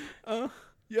time?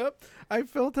 Yep. I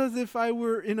felt as if I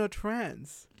were in a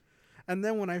trance. And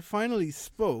then when I finally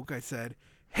spoke, I said,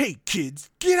 "Hey kids,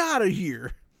 get out of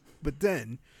here." But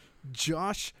then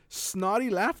Josh snotty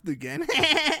laughed again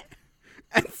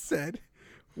and said,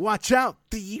 "Watch out,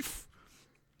 thief."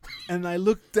 And I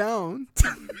looked down.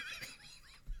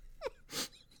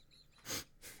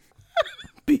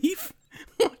 Beef?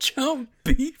 Watch out,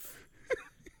 beef.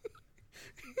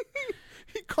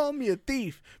 He called me a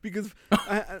thief because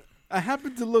I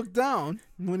happened to look down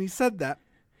when he said that,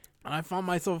 and I found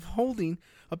myself holding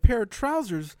a pair of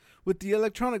trousers with the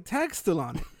electronic tag still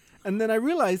on it. And then I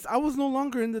realized I was no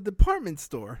longer in the department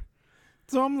store.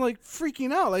 So I'm like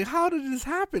freaking out. Like, how did this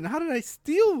happen? How did I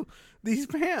steal these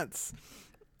pants?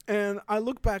 And I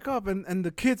look back up and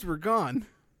the kids were gone.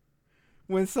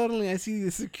 When suddenly I see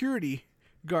the security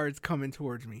guards coming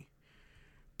towards me.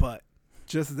 But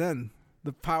just then,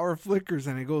 the power flickers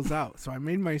and it goes out. So I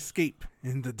made my escape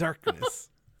in the darkness.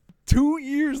 2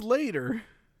 years later.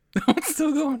 Oh, it's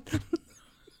still going.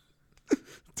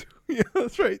 Yeah,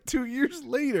 that's right. 2 years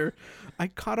later, I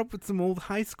caught up with some old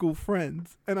high school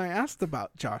friends and I asked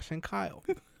about Josh and Kyle.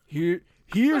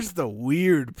 Here's the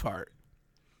weird part.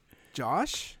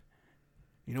 Josh,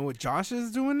 you know what Josh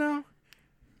is doing now?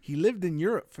 He lived in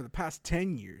Europe for the past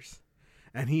 10 years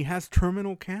and he has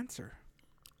terminal cancer.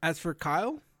 As for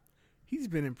Kyle, he's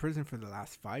been in prison for the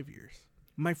last 5 years.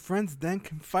 My friends then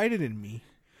confided in me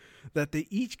that they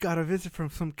each got a visit from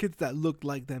some kids that looked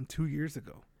like them 2 years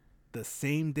ago, the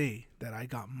same day that I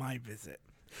got my visit.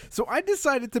 So I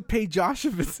decided to pay Josh a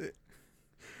visit.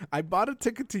 I bought a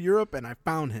ticket to Europe and I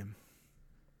found him.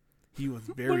 He was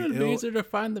very What ill. easier to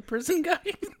find the prison guy.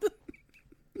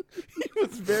 He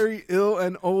was very ill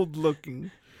and old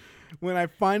looking. When I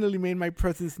finally made my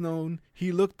presence known,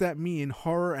 he looked at me in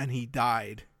horror and he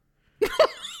died.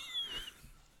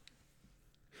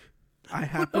 I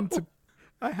happened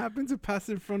to pass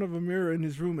in front of a mirror in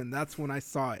his room and that's when I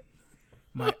saw it.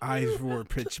 My eyes were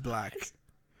pitch black.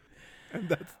 And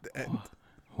that's the end.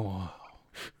 Wow.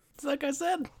 It's like I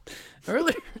said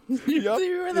earlier. Yup,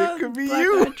 You were it that could be black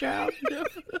you. eyed child.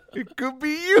 It could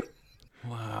be you.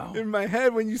 Wow. In my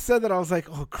head, when you said that, I was like,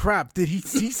 oh, crap. Did he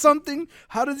see something?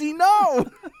 How does he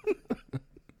know?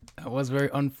 That was very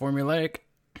unformulaic.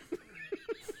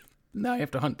 Now you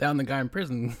have to hunt down the guy in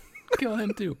prison. Kill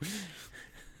him too.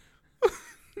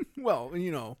 Well,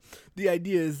 you know, the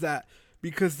idea is that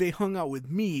because they hung out with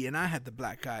me and I had the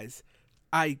black eyes,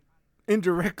 I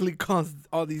indirectly caused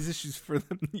all these issues for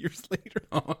them years later.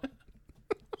 Oh.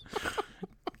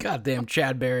 Goddamn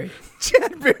Chadberry.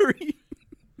 Chadberry.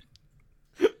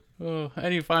 Oh,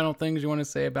 any final things you want to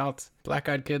say about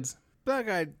black-eyed kids?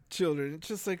 Black-eyed children. It's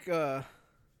just like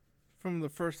from the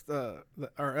first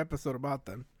our episode about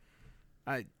them.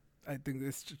 I think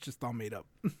this just all made up.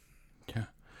 Yeah.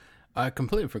 I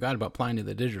completely forgot about Pliny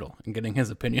the Digital and getting his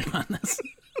opinion on this.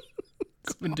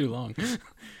 It's been too long.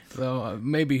 So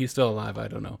maybe he's still alive. I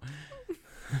don't know.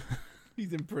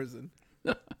 He's in prison.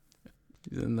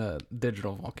 He's in the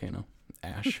digital volcano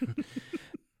ash.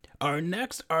 Our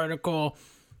next article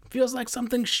feels like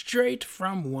something straight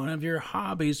from one of your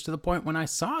hobbies, to the point when I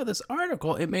saw this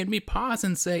article, it made me pause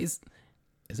and say, is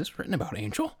this written about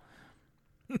Angel?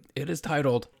 It is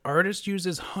titled, "Artist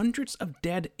Uses Hundreds of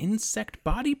Dead Insect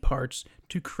Body Parts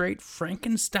to Create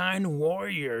Frankenstein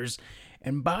Warriors."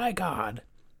 And by God,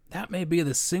 that may be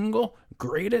the single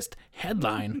greatest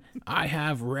headline I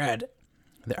have read.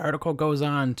 The article goes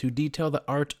on to detail the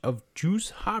art of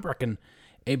Juice Habraken,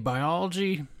 a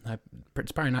biology,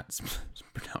 it's probably not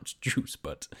pronounced juice,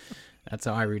 but that's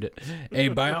how I read it, a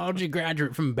biology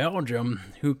graduate from Belgium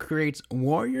who creates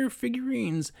warrior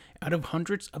figurines out of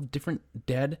hundreds of different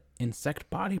dead insect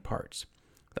body parts.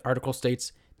 The article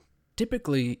states,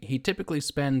 he typically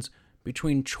spends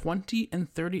between 20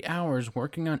 and 30 hours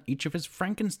working on each of his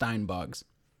Frankenstein bugs.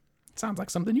 Sounds like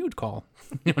something you'd call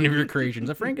one of your creations,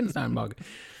 a Frankenstein bug.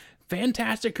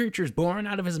 Fantastic creatures born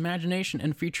out of his imagination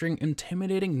and featuring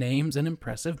intimidating names and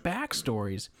impressive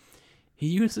backstories. He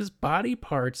uses body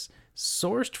parts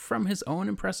sourced from his own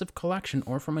impressive collection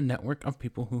or from a network of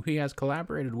people who he has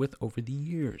collaborated with over the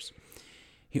years.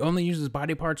 He only uses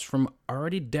body parts from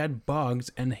already dead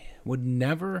bugs and would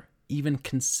never even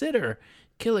consider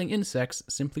killing insects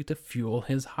simply to fuel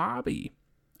his hobby.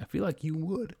 I feel like you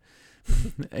would.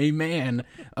 A man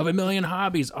of a million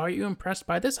hobbies. Are you impressed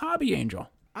by this hobby, Angel?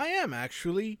 I am,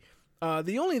 actually.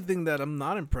 The only thing that I'm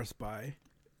not impressed by,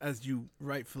 as you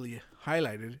rightfully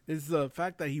highlighted, is the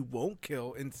fact that he won't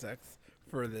kill insects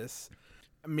for this.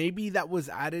 Maybe that was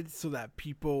added so that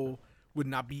people would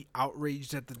not be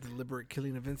outraged at the deliberate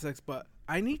killing of insects, but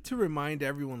I need to remind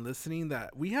everyone listening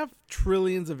that we have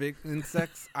trillions of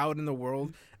insects out in the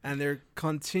world, and they're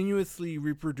continuously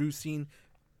reproducing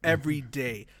every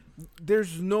day.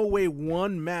 There's no way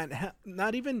one man,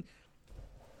 not even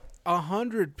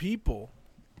 100 people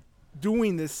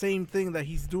doing the same thing that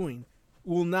he's doing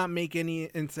will not make any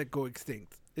insect go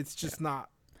extinct. It's just not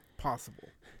possible.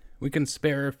 We can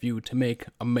spare a few to make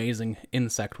amazing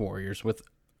insect warriors with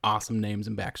awesome names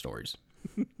and backstories.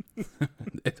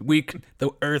 The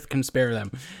earth can spare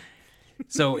them.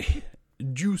 So,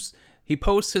 Juice, he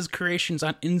posts his creations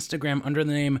on Instagram under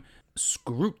the name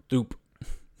Scroothoop.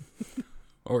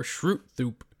 Or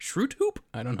Shroothoop?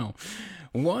 I don't know.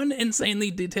 One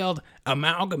insanely detailed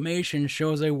amalgamation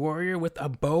shows a warrior with a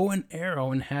bow and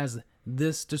arrow and has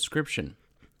this description.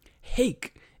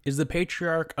 Hake is the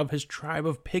patriarch of his tribe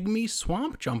of pygmy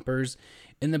swamp jumpers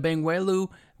in the Bangweulu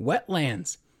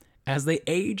wetlands. As they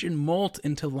age and molt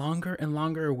into longer and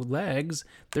longer legs,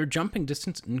 their jumping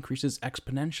distance increases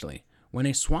exponentially. When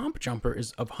a swamp jumper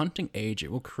is of hunting age,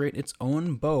 it will create its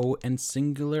own bow and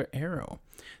singular arrow.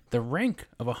 The rank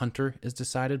of a hunter is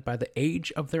decided by the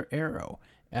age of their arrow,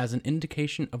 as an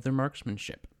indication of their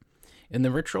marksmanship. In the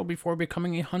ritual before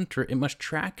becoming a hunter, it must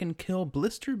track and kill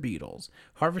blister beetles,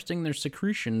 harvesting their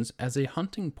secretions as a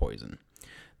hunting poison.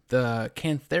 The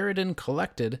cantharidin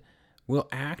collected will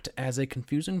act as a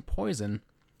confusing poison,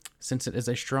 since it is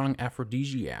a strong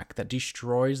aphrodisiac that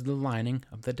destroys the lining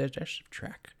of the digestive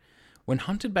tract. When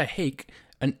hunted by Hake,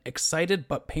 an excited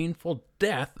but painful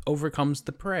death overcomes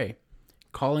the prey,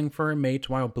 calling for a mate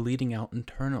while bleeding out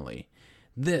internally.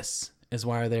 This is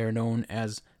why they are known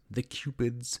as the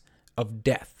Cupids of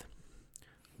Death.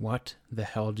 What the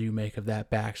hell do you make of that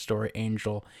backstory,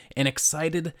 Angel? An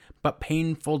excited but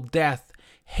painful death.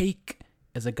 Hake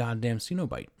is a goddamn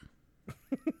Cenobite.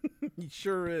 He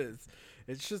sure is.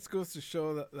 It just goes to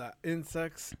show that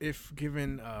insects, if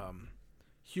given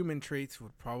human traits,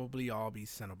 would probably all be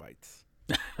Cenobites.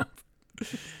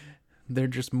 They're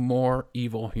just more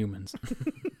evil humans.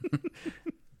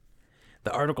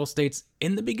 The article states,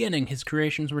 in the beginning, his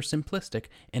creations were simplistic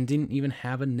and didn't even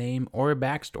have a name or a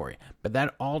backstory, but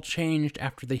that all changed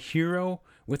after the Hero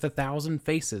with 1,000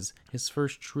 Faces, his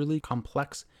first truly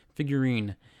complex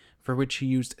figurine, for which he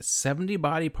used 70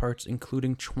 body parts,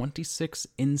 including 26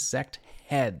 insect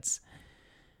heads.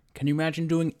 Can you imagine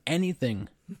doing anything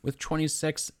with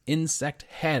 26 insect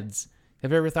heads?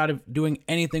 Have you ever thought of doing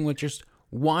anything with just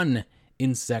one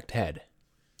insect head?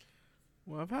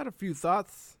 Well, I've had a few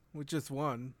thoughts with just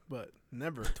one, but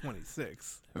never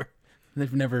 26.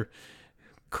 They've never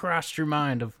crossed your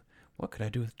mind of, what could I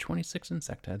do with 26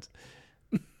 insect heads?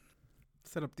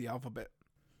 Set up the alphabet.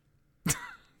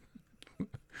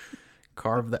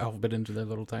 Carve the alphabet into their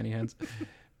little tiny heads.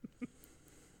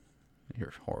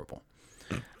 You're horrible.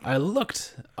 I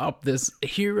looked up this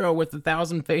Hero with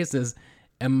 1,000 Faces,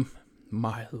 and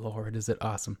my lord, is it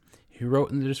awesome. He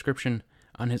wrote in the description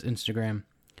on his Instagram,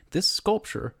 this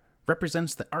sculpture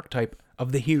represents the archetype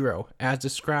of the hero, as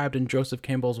described in Joseph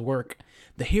Campbell's work.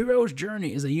 The hero's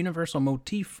journey is a universal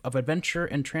motif of adventure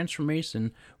and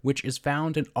transformation which is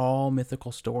found in all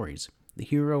mythical stories. The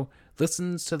hero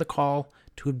listens to the call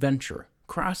to adventure,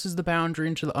 crosses the boundary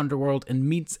into the underworld, and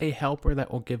meets a helper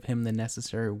that will give him the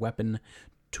necessary weapon,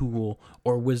 tool,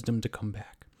 or wisdom to come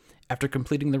back. After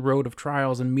completing the road of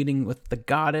trials and meeting with the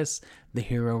goddess, the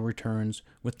hero returns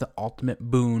with the ultimate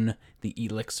boon, the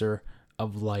elixir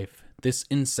of life. This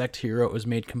insect hero is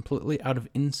made completely out of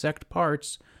insect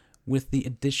parts with the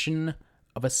addition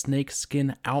of a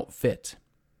snakeskin outfit.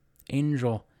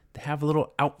 Angel, they have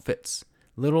little outfits,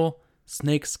 little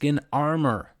snakeskin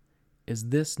armor. Is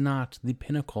this not the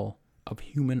pinnacle of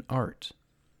human art?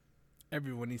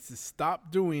 Everyone needs to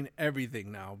stop doing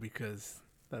everything now, because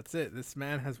that's it. This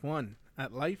man has won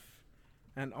at life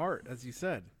and art, as you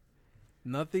said.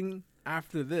 Nothing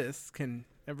after this can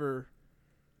ever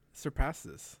surpass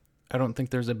this. I don't think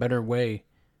there's a better way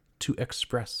to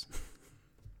express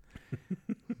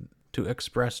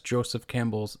Joseph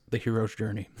Campbell's The Hero's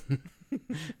Journey.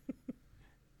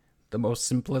 The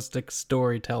most simplistic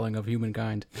storytelling of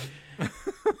humankind.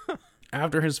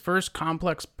 After his first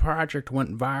complex project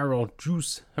went viral,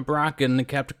 Juice Bracken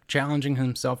kept challenging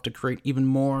himself to create even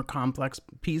more complex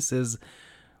pieces,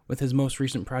 with his most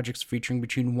recent projects featuring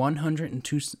between 100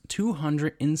 and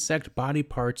 200 insect body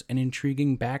parts and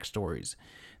intriguing backstories.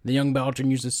 The young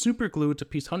Belgian uses super glue to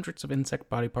piece hundreds of insect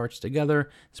body parts together,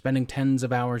 spending tens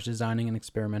of hours designing and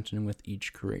experimenting with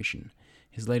each creation.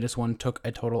 His latest one took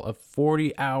a total of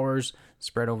 40 hours,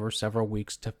 spread over several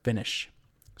weeks to finish.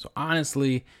 So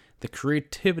honestly, the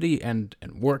creativity and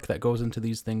work that goes into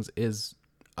these things is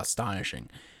astonishing.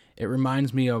 It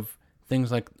reminds me of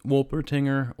things like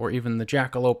Wolpertinger or even the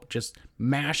Jackalope, just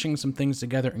mashing some things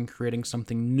together and creating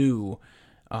something new.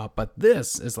 But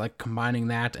this is like combining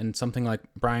that and something like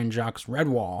Brian Jacques'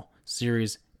 Redwall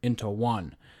series into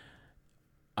one.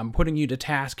 I'm putting you to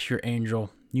task here,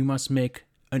 Angel. You must make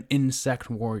an insect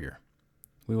warrior.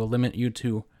 We will limit you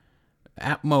to,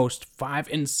 at most, 5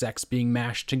 insects being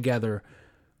mashed together.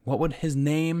 What would his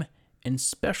name and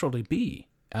specialty be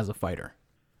as a fighter?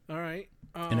 All right.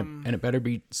 And it better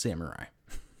be samurai.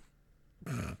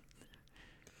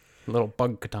 Little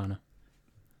bug katana.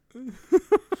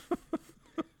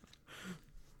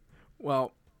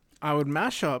 Well, I would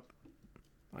mash up.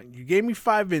 You gave me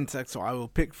 5 insects, so I will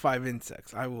pick 5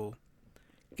 insects. I will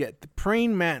get the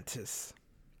praying mantis,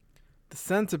 the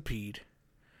centipede,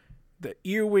 the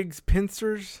earwig's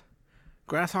pincers,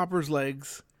 grasshopper's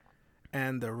legs,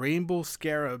 and the rainbow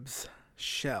scarab's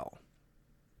shell.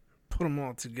 Put them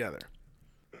all together.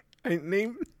 I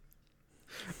named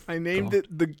it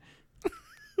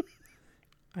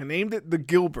the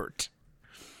Gilbert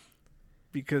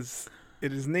because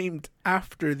it is named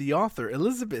after the author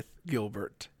Elizabeth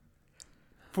Gilbert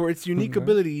for its unique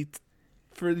ability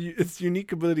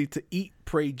to eat,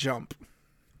 pray, jump.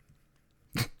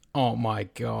 Oh my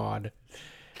god.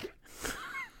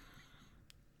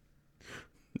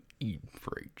 Eat,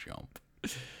 pray, jump.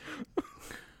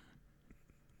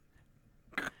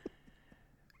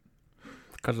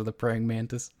 Because of the praying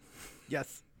mantis.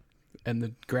 Yes. And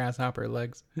the grasshopper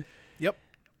legs. Yep.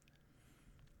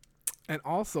 And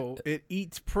also, it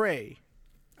eats prey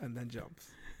and then jumps.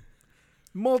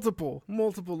 Multiple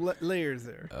layers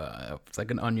there. It's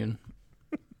like an onion.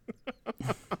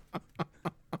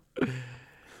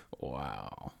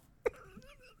 Wow.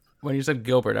 When you said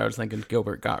Gilbert, I was thinking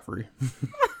Gilbert Gottfried.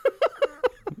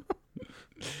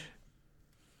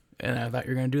 And I thought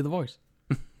you were going to do the voice.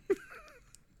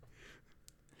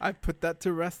 I put that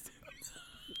to rest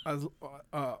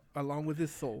along with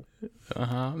his soul.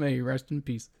 May you rest in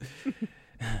peace.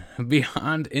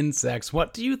 Beyond insects,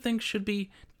 what do you think should be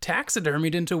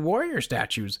taxidermied into warrior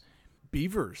statues?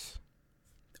 Beavers.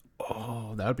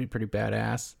 Oh, that would be pretty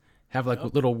badass. Have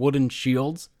like little wooden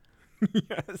shields.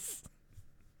 Yes.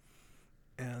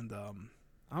 And I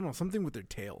don't know, something with their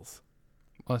tails.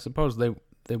 Well, I suppose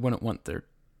they wouldn't want their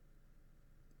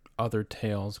other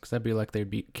tails, because that'd be like they'd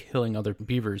be killing other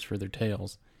beavers for their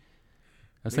tails.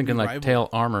 I was thinking like tail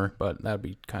armor, but that'd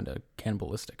be kind of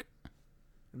cannibalistic.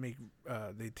 They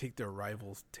take their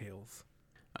rivals' tails.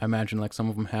 I imagine like some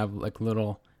of them have like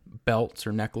little belts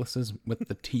or necklaces with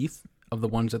the teeth of the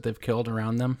ones that they've killed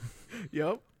around them.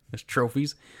 Yep. As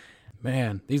trophies.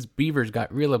 Man, these beavers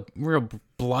got real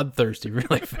bloodthirsty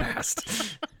really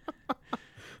fast.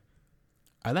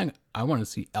 I think I want to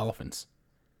see elephants.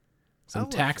 Some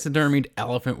taxidermied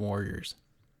elephant warriors.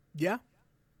 Yeah.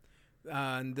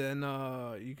 And then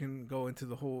you can go into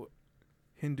the whole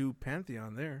Hindu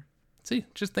pantheon there. See,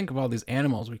 just think of all these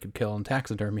animals we could kill and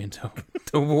taxidermy into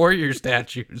warrior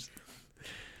statues.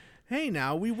 Hey,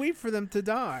 now, we wait for them to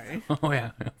die. Oh,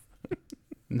 yeah.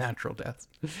 Natural deaths.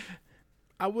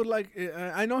 I would like...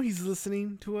 I know he's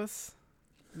listening to us,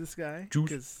 this guy.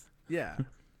 Juice. Yeah.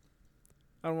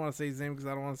 I don't want to say his name because I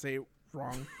don't want to say it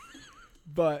wrong.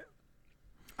 But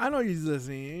I know he's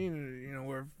listening. You know,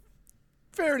 we're a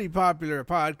fairly popular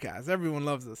podcast. Everyone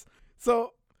loves us.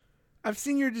 So, I've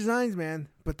seen your designs, man,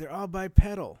 but they're all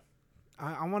bipedal.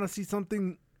 I want to see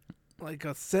something like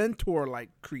a centaur-like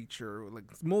creature with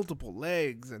like multiple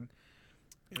legs and...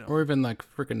 You know. Or even like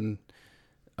freaking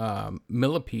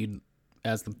millipede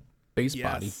as the base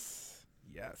body.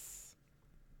 Yes.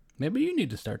 Maybe you need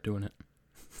to start doing it.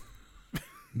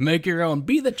 Make your own.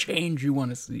 Be the change you want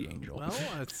to see, Angel. Well,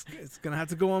 it's going to have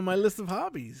to go on my list of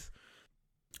hobbies.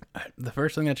 The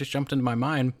first thing that just jumped into my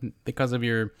mind, because of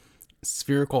your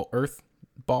spherical earth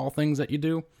ball things that you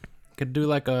do, could do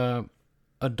like a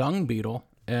dung beetle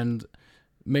and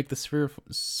make the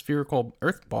spherical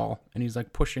Earth ball, and he's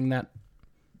like pushing that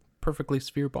perfectly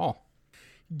sphere ball.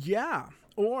 Yeah,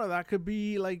 or that could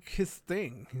be like his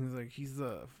thing. He's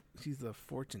a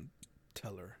fortune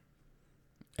teller.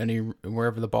 And he,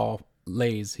 wherever the ball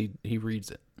lays, he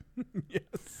reads it.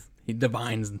 Yes. He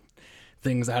divines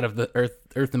things out of the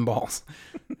earthen balls.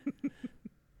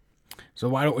 So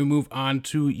why don't we move on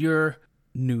to your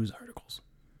news articles?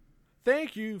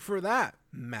 Thank you for that,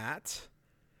 Matt.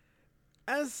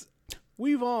 As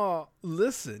we've all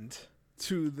listened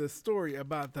to the story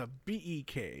about the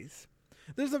BEKs,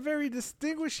 there's a very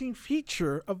distinguishing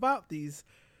feature about these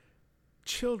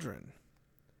children,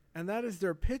 and that is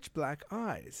their pitch black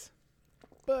eyes.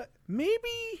 But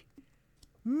maybe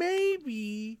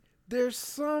there's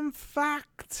some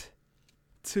fact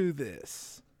to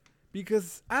this,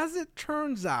 because as it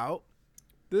turns out,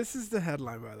 this is the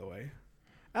headline, by the way.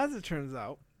 As it turns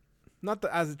out, not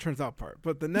the as it turns out part,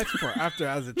 but the next part after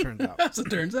as it turns out. As it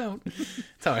turns out.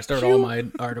 That's how I start all my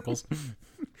articles.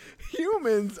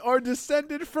 Humans are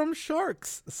descended from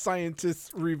sharks,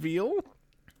 scientists reveal.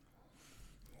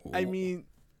 I mean,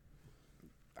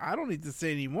 I don't need to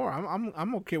say any more.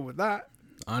 I'm okay with that.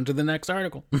 On to the next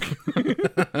article.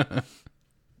 The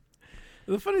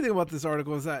funny thing about this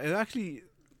article is that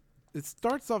it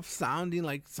starts off sounding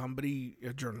like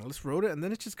a journalist wrote it, and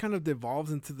then it just kind of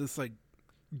devolves into this like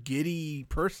giddy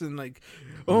person, like,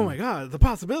 oh my god, the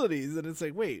possibilities. And it's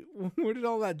like, wait, where did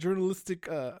all that journalistic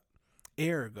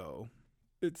air go?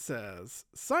 It says,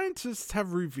 scientists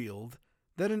have revealed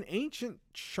that an ancient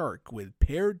shark with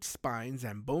paired spines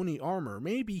and bony armor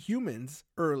may be humans'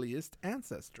 earliest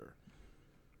ancestor.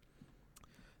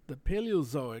 The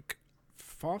Paleozoic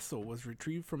fossil was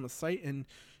retrieved from a site in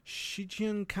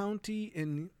Shijian County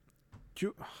in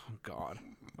oh god,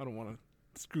 I don't want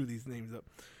to screw these names up.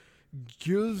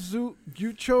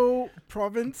 Guizhou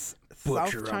Province,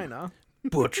 South China.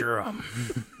 Butcher them.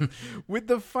 With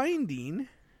the finding,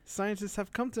 scientists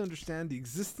have come to understand the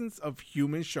existence of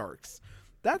human sharks.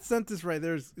 That sentence right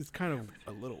there is kind of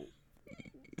a little.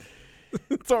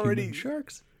 It's already Human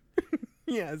sharks.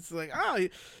 Yeah, it's like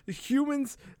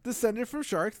humans descended from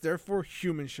sharks, therefore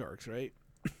human sharks, right?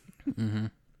 Mm-hmm.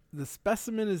 The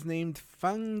specimen is named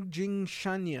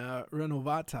Fangjingshan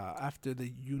renovata after the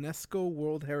UNESCO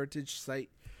World Heritage Site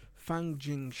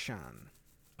Fangjingshan,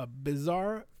 a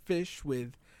bizarre fish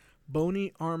with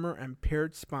bony armor and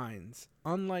paired spines,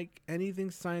 unlike anything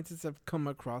scientists have come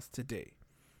across today.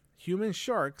 Human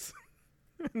sharks,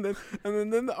 and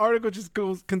then the article just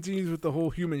continues with the whole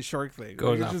human shark thing.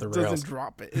 Goes it off just the rails. doesn't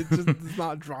drop it. It just does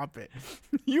not drop it.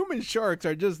 Human sharks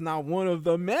are just not one of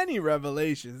the many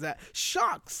revelations that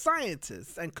shock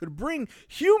scientists and could bring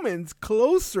humans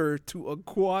closer to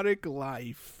aquatic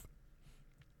life.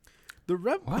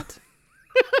 What?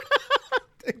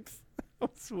 Thanks. I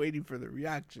was waiting for the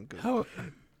reaction. How?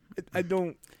 I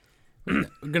don't. We're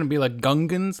gonna be like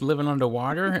Gungans living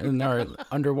underwater in our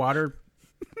underwater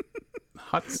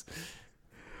huts.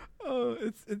 Oh,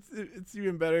 it's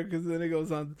even better because then it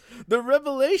goes on. The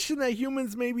revelation that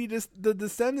humans may be the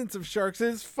descendants of sharks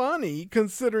is funny,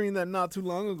 considering that not too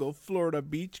long ago, Florida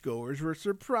beachgoers were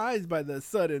surprised by the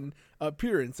sudden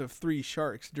appearance of 3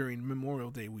 sharks during Memorial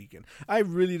Day weekend. I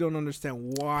really don't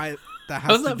understand why that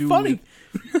has to do funny?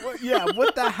 with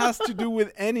what that has to do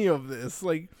with any of this.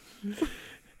 Like,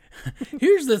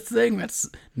 Here's the thing that's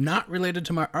not related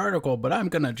to my article, but I'm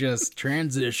gonna just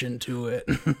transition to it.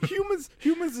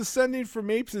 humans descending from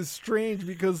apes is strange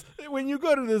because when you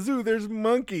go to the zoo, there's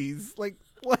monkeys. Like,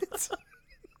 what?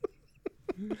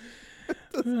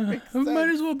 Might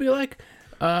as well be like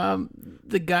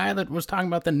the guy that was talking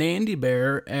about the Nandy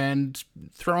bear and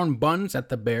throwing buns at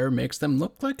the bear makes them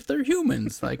look like they're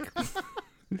humans. Like,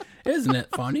 isn't it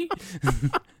funny?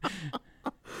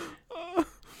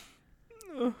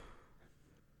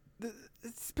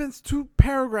 It spends 2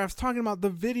 paragraphs talking about the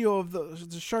video of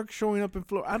the shark showing up in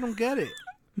Florida. I don't get it.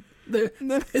 They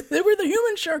were the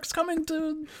human sharks coming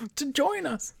to join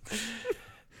us.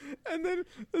 And then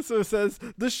so it says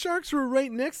the sharks were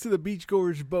right next to the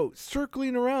beachgoers' boat,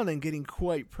 circling around and getting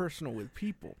quite personal with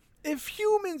people. If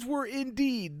humans were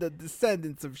indeed the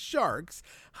descendants of sharks,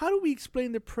 how do we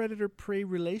explain the predator-prey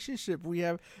relationship we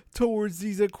have towards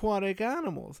these aquatic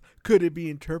animals? Could it be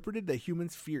interpreted that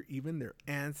humans fear even their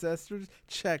ancestors?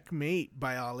 Checkmate,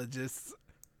 biologists.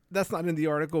 That's not in the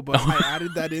article, but I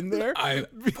added that in there. I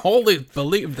wholly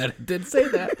believe that it did say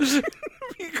that.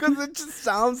 Because it just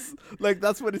sounds like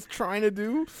that's what it's trying to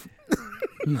do.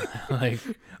 Like,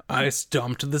 I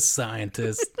stumped the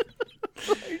scientist.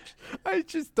 I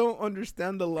just don't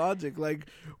understand the logic. Like,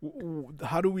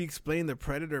 how do we explain the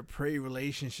predator-prey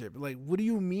relationship? Like, what do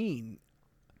you mean?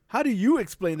 How do you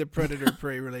explain the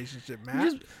predator-prey relationship,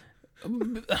 Matt?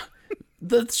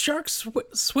 The sharks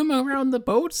swim around the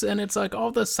boats, and it's like all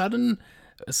of a sudden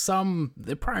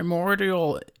the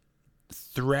primordial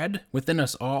thread within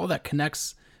us all that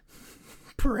connects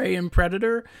prey and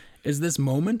predator is this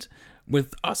moment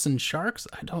with us and sharks.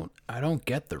 I don't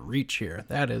get the reach here.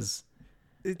 That's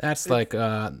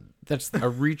a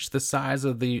reach the size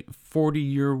of the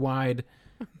 40-year wide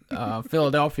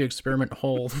Philadelphia experiment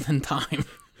hole in time.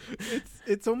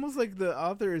 It's almost like the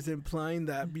author is implying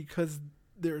that because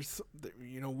we're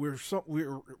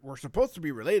supposed to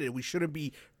be related, we shouldn't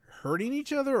be hurting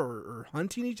each other or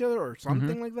hunting each other or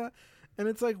something like that. And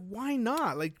it's like, why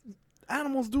not? Like,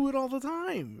 animals do it all the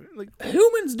time. Like,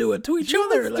 humans do it to each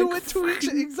other. Do it to each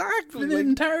exactly. For the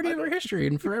entirety of our history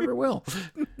and forever will.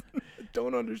 I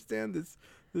don't understand this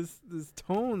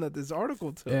tone that this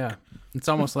article took. Yeah, it's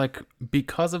almost like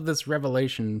because of this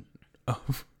revelation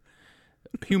of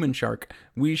human shark,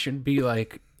 we should be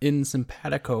like in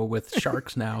simpatico with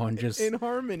sharks now and just in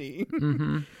harmony.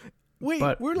 Wait,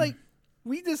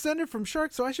 we descended from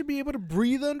sharks, so I should be able to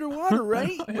breathe underwater,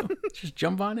 right? Just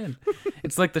jump on in.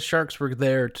 It's like the sharks were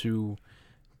there to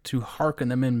hearken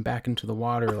them in back into the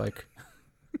water, like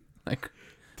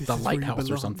the lighthouse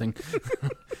or something.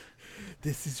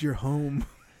 This is your home.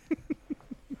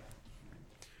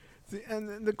 See,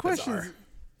 and the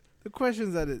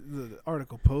questions that the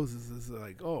article poses is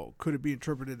like, oh, could it be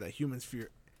interpreted that humans fear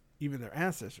even their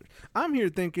ancestors? I'm here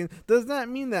thinking, does that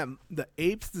mean that the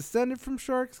apes descended from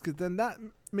sharks? Because then that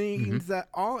means that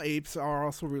all apes are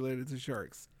also related to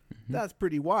sharks. That's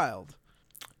pretty wild.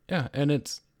 Yeah, and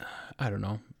it's, I don't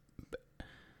know,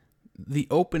 the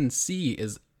open sea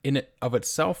is in it of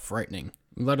itself frightening,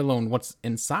 let alone what's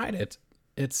inside it.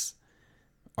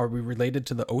 Are we related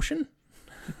to the ocean?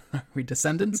 Are we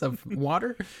descendants of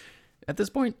water at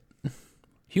this point?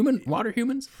 Water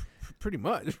humans? Pretty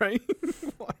much, right?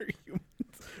 Water humans.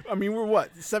 I mean, we're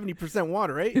what? 70%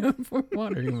 water, right? We're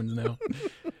water humans now.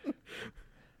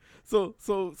 So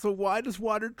why does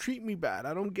water treat me bad?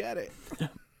 I don't get it.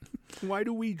 Why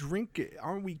do we drink it?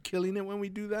 Aren't we killing it when we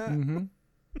do that?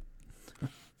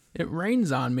 It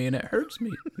rains on me and it hurts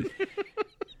me.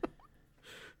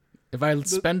 If I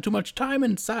spend too much time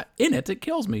in it, it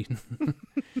kills me.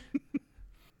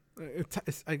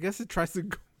 I guess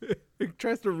the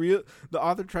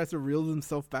author tries to reel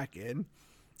himself back in.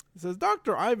 It says,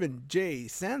 Dr. Ivan J.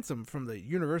 Sansom from the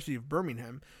University of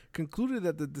Birmingham concluded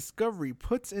that the discovery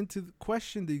puts into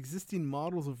question the existing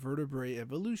models of vertebrate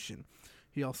evolution.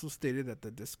 He also stated that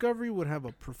the discovery would have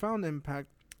a profound impact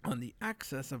on the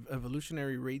access of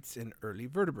evolutionary rates in early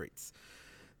vertebrates.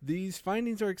 These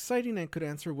findings are exciting and could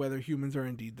answer whether humans are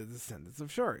indeed the descendants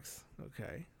of sharks.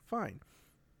 Okay, fine.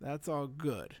 That's all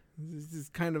good. This is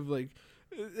kind of like,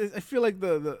 I feel like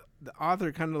the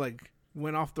author kind of like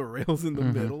went off the rails in the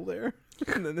middle there.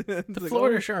 And then the like,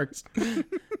 Florida sharks. But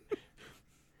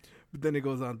then it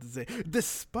goes on to say,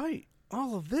 despite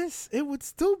all of this, it would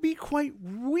still be quite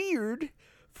weird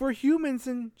for humans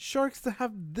and sharks to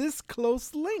have this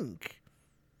close link.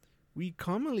 We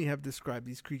commonly have described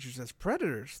these creatures as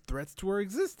predators, threats to our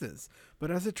existence.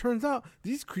 But as it turns out,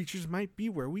 these creatures might be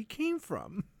where we came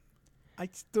from. I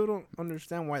still don't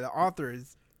understand why the author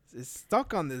is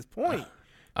stuck on this point.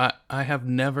 I have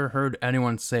never heard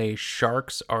anyone say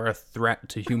sharks are a threat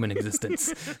to human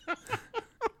existence.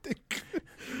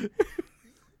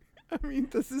 I mean,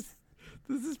 does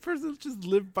this person just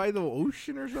live by the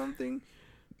ocean or something?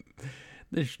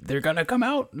 They're gonna come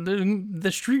out.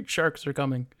 The street sharks are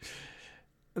coming.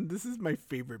 And this is my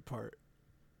favorite part.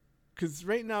 Because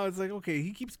right now it's like, okay,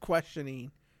 he keeps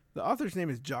questioning. The author's name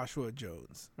is Joshua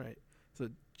Jones, right? So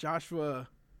Joshua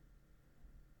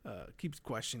keeps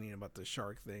questioning about the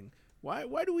shark thing.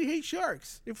 Why do we hate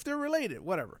sharks if they're related?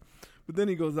 Whatever. But then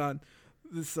he goes on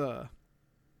this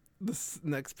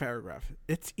next paragraph.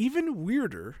 It's even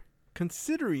weirder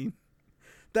considering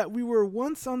that we were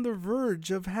once on the verge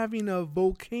of having a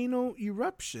volcano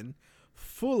eruption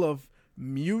full of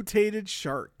mutated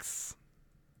sharks.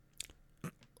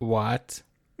 What?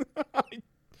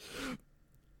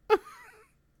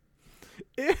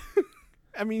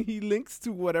 I mean, he links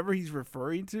to whatever he's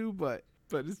referring to, but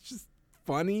it's just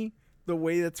funny the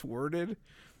way that's worded.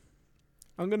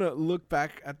 I'm going to look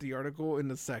back at the article in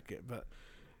a second, but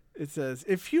it says,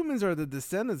 if humans are the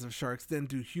descendants of sharks, then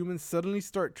do humans suddenly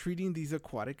start treating these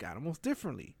aquatic animals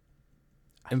differently?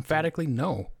 Emphatically,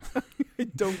 no. I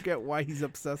don't get why he's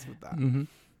obsessed with that.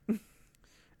 Mm-hmm.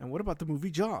 And what about the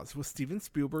movie Jaws? Was Steven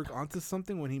Spielberg onto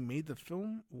something when he made the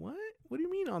film? What? What do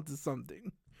you mean onto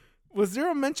something? Was there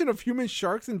a mention of human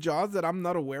sharks in Jaws that I'm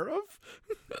not aware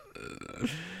of?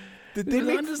 Did they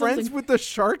make friends with the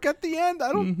shark at the end?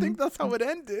 I don't think that's how it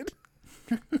ended.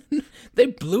 They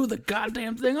blew the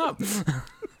goddamn thing up.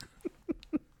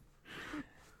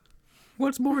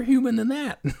 What's more human than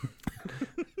that?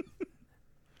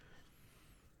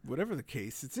 Whatever the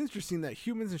case, it's interesting that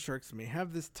humans and sharks may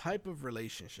have this type of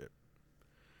relationship.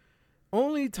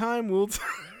 Only time will tell.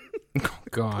 Oh,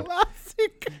 God.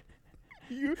 Classic.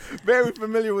 You're very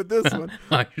familiar with this one.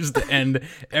 I used to end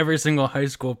every single high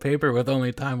school paper with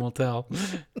 "Only time will tell."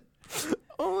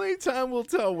 Only time will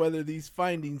tell whether these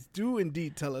findings do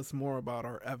indeed tell us more about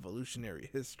our evolutionary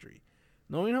history.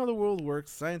 Knowing how the world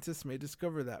works, scientists may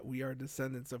discover that we are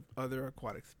descendants of other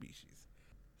aquatic species.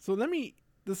 So the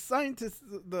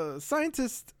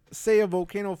scientists say a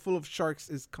volcano full of sharks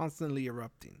is constantly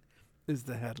erupting, is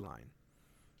the headline.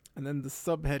 And then the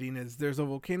subheading is, there's a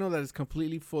volcano that is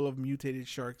completely full of mutated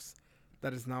sharks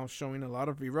that is now showing a lot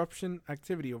of eruption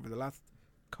activity over the last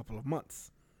couple of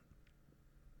months.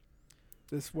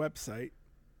 This website,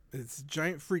 it's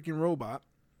Giant Freaking Robot,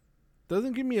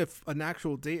 doesn't give me an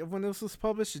actual date of when this was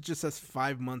published. It just says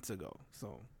 5 months ago.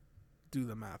 So do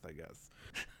the math, I guess.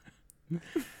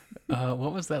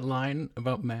 What was that line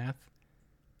about math?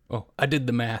 Oh, I did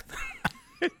the math.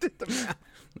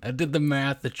 I did the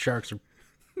math. The sharks are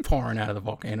pouring out of the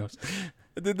volcanoes.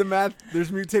 I did the math.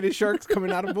 There's mutated sharks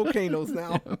coming out of volcanoes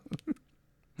now.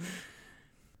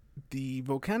 The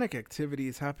volcanic activity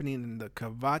is happening in the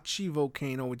Cavachi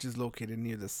volcano, which is located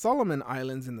near the Solomon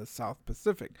Islands in the South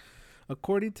Pacific.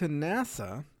 According to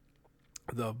NASA,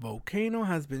 the volcano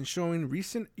has been showing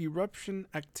recent eruption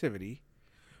activity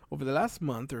over the last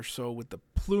month or so, with the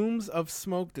plumes of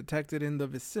smoke detected in the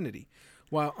vicinity.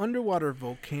 While underwater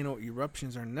volcano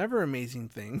eruptions are never amazing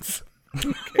things.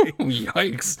 Okay.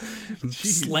 Yikes.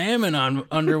 Slamming on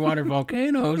underwater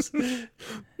volcanoes.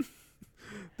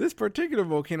 This particular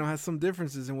volcano has some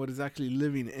differences in what is actually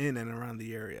living in and around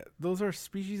the area. Those are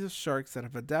species of sharks that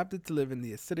have adapted to live in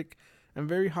the acidic and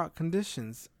very hot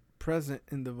conditions present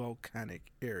in the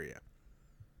volcanic area.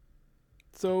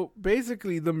 So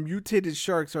basically, the mutated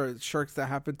sharks are sharks that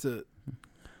happen to...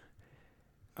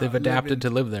 They've adapted to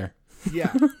live there.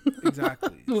 Yeah,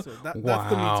 exactly. So that's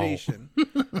the mutation.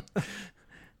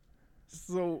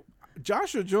 So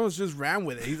Joshua Jones just ran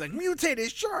with it. He's like,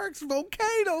 mutated sharks,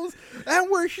 volcanoes, and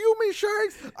we're human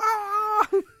sharks. Ah!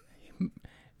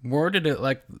 Worded it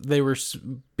like they were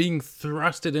being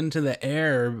thrusted into the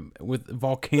air with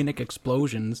volcanic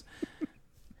explosions.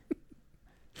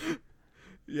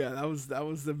 Yeah, that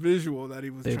was the visual that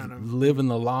he was They trying to live in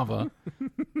the lava.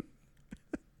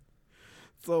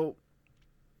 So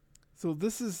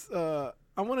this is I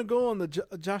want to go on the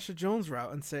Joshua Jones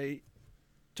route and say,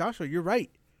 Joshua, you're right.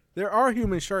 There are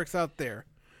human sharks out there.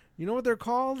 You know what they're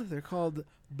called? They're called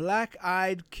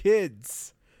black-eyed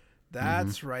kids.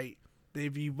 That's right.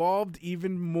 They've evolved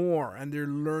even more, and they're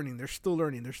learning. They're still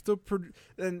learning. They're still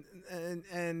and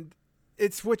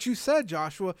it's what you said,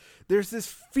 Joshua. There's this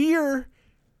fear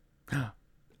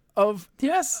of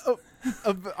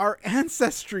of our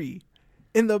ancestry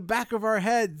in the back of our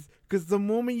heads, because the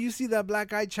moment you see that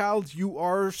black-eyed child, you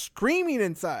are screaming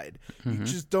inside. You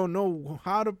just don't know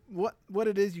how to what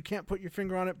it is. You can't put your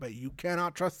finger on it, but you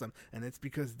cannot trust them, and it's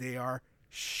because they are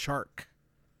shark.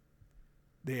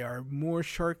 They are more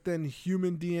shark than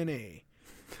human DNA.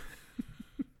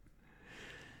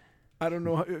 I don't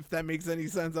know if that makes any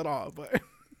sense at all, but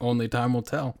only time will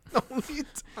tell. Only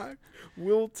time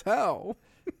will tell.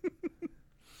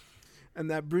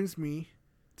 And that brings me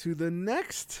to the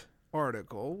next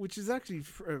article, which is actually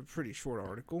a pretty short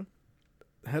article.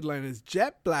 The headline is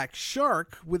Jet Black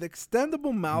Shark with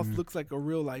Extendable Mouth Looks Like a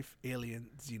Real Life Alien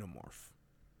Xenomorph.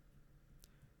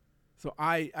 So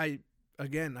I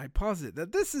posit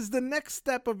that this is the next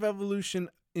step of evolution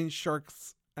in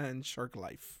sharks and shark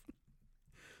life.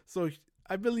 So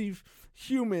I believe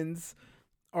humans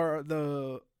are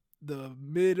the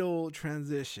middle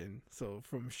transition. So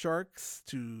from sharks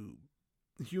to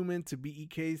human to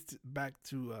BEKs back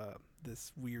to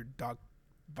this weird dog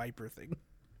viper thing.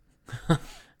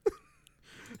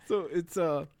 So it's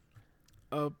a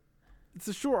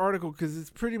short article because it's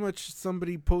pretty much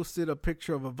somebody posted a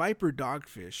picture of a viper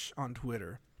dogfish on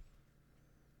Twitter,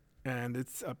 and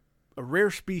it's a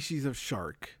rare species of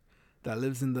shark that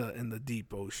lives in the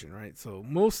deep ocean, right? So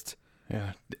most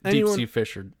deep sea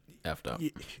fish are effed up.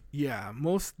 Yeah,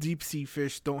 most deep sea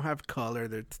fish don't have color.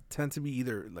 They tend to be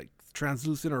either like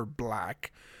translucent or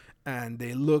black, and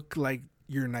they look like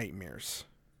your nightmares.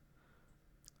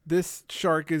 This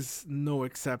shark is no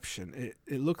exception.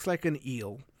 It looks like an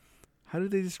eel. How do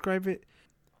they describe it?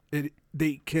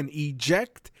 They can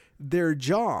eject their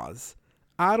jaws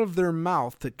out of their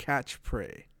mouth to catch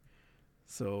prey.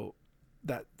 So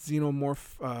that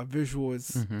xenomorph visual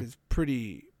is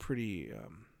pretty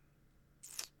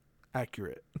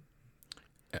accurate.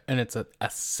 And it's a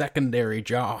secondary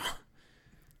jaw.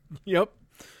 Yep.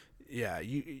 Yeah,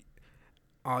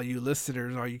 all you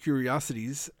listeners, all you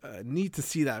curiosities, need to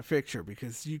see that picture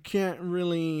because you can't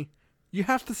really. You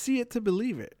have to see it to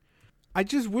believe it. I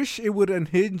just wish it would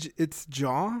unhinge its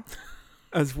jaw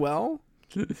as well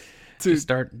to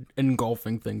start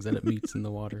engulfing things that it meets in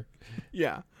the water.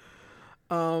 Yeah.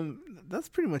 That's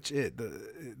pretty much it.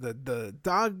 The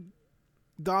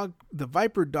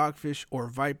viper dogfish or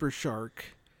viper shark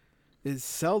is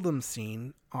seldom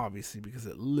seen, obviously, because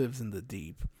it lives in the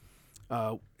deep.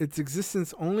 Its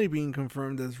existence only being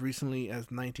confirmed as recently as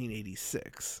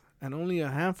 1986, and only a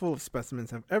handful of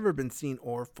specimens have ever been seen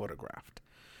or photographed.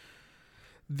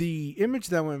 The image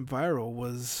that went viral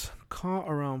was caught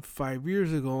around 5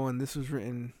 years ago, and this was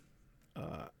written.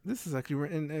 This is actually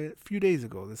written a few days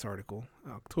ago. This article,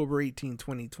 October 18,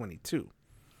 2022.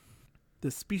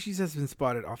 The species has been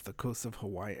spotted off the coast of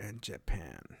Hawaii and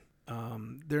Japan.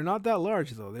 They're not that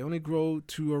large, though. They only grow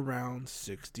to around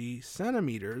 60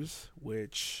 centimeters,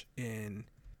 which in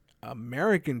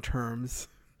American terms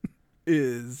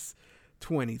is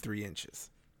 23 inches.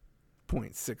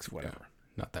 0.6 whatever. Yeah,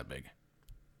 not that big.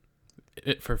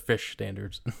 For fish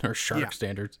standards or shark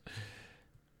standards.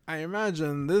 I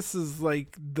imagine this is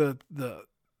like the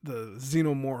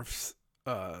xenomorph's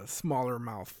smaller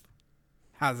mouth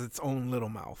has its own little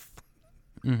mouth.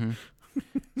 Mm-hmm.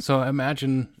 So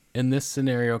imagine in this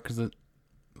scenario, because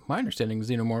my understanding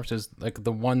xenomorphs is like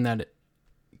the one that it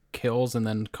kills and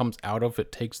then comes out of,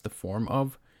 it takes the form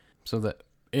of. So the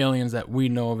aliens that we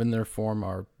know of in their form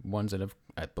are ones that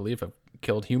I believe have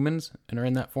killed humans and are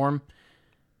in that form.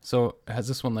 So has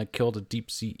this one like killed a deep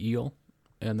sea eel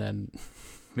and then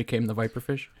became the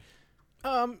viperfish?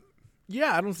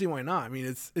 Yeah, I don't see why not. I mean,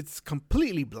 it's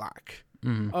completely black.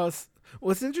 Mm-hmm.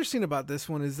 What's interesting about this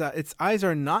one is that its eyes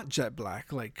are not jet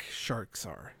black like sharks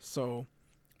are. So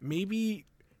maybe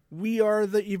we are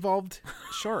the evolved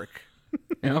shark.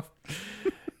 Yeah.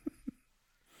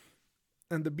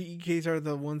 And the BEKs are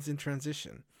the ones in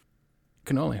transition.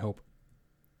 Can only hope.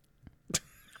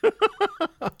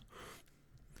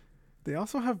 They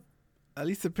also have, at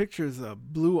least the pictures,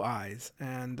 blue eyes.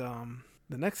 And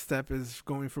the next step is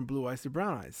going from blue eyes to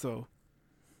brown eyes. So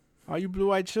all you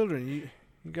blue-eyed children, you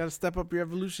got to step up your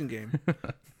evolution game.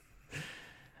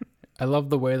 I love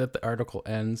the way that the article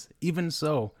ends. Even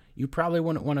so, you probably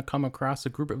wouldn't want to come across a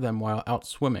group of them while out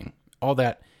swimming. All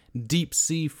that deep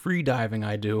sea free diving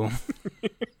I do,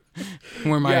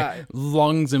 where my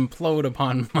lungs implode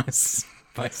upon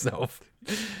myself.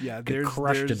 Yeah, get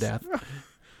crushed to death.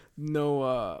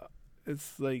 No,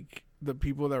 it's like the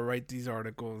people that write these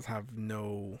articles have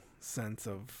no sense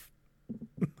of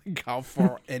like how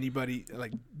far anybody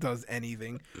like does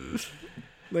anything.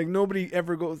 Like nobody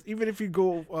ever goes. Even if you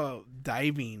go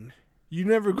diving, you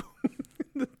never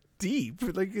go deep.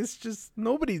 Like it's just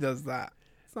nobody does that.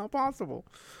 It's not possible.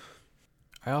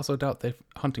 I also doubt they've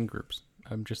hunting groups.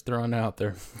 I'm just throwing it out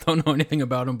there. Don't know anything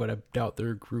about them, but I doubt they're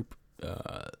a group,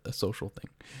 a social thing.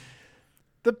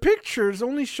 The pictures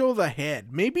only show the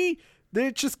head. Maybe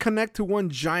they just connect to one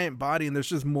giant body and there's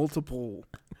just multiple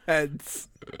heads.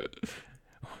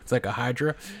 It's like a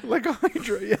hydra? Like a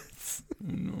hydra, yes.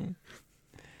 No.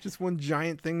 Just one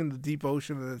giant thing in the deep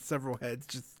ocean and then several heads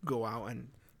just go out and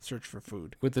search for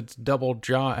food. With its double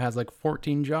jaw, it has like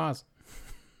 14 jaws.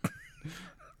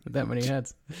 With that many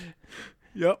heads.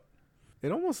 Yep.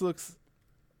 It almost looks,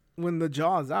 when the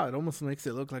jaw is out, it almost makes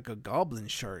it look like a goblin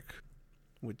shark,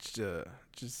 which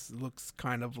just looks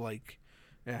kind of like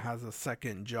it has a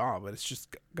second jaw, but it's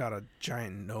just got a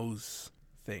giant nose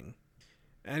thing.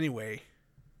 Anyway,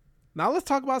 now let's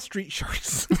talk about street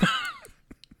sharks.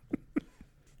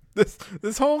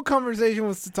 This whole conversation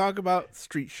was to talk about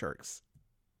street sharks.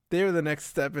 They're the next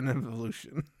step in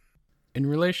evolution. In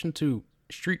relation to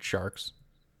street sharks,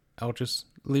 I'll just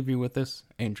leave you with this,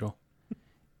 Angel.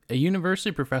 A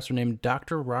university professor named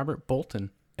Dr. Robert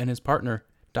Bolton and his partner,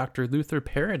 Dr. Luther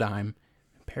Paradigm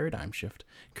Shift,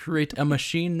 create a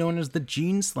machine known as the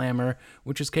Gene Slammer,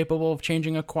 which is capable of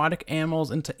changing aquatic animals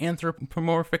into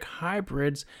anthropomorphic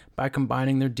hybrids by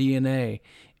combining their DNA.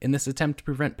 In this attempt to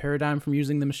prevent Paradigm from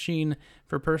using the machine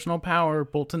for personal power,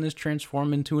 Bolton is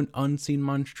transformed into an unseen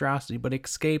monstrosity, but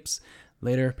escapes.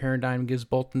 Later, Paradigm gives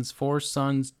Bolton's 4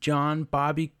 sons, John,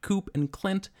 Bobby, Coop, and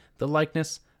Clint, the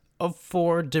likeness of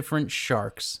 4 different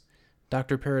sharks.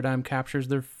 Dr. Paradigm captures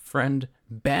their friend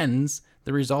Benz.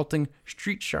 The resulting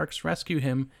street sharks rescue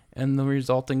him, and the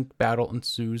resulting battle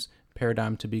ensues.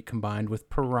 Paradigm to be combined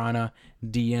with Piranha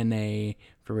DNA,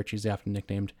 for which he's often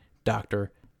nicknamed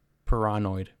Dr.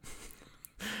 paranoid.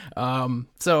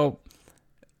 So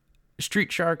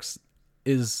street sharks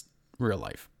is real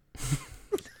life.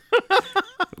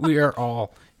 We are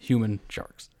all human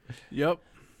sharks. Yep.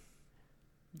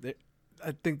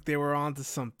 I think they were onto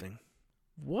something.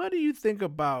 What do you think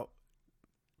about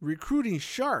recruiting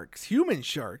sharks, human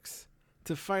sharks,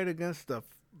 to fight against the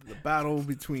battle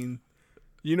between,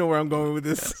 you know where I'm going with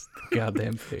this?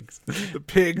 Goddamn pigs. The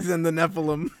pigs and the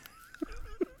Nephilim.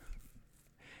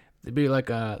 It'd be like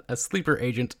a sleeper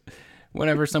agent.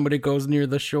 Whenever somebody goes near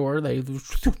the shore, they...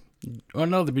 Oh,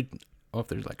 no, they'd be... Well, if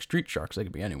there's like street sharks, they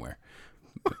could be anywhere.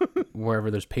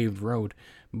 Wherever there's paved road.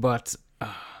 But,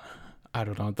 I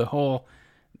don't know. The whole...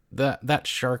 That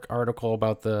shark article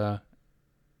about the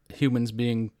humans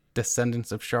being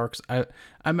descendants of sharks, I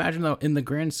imagine, though, in the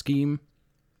grand scheme,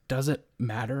 does it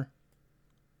matter?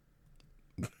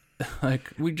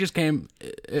 Like, we just came,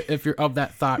 if you're of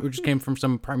that thought, we just came from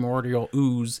some primordial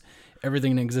ooze.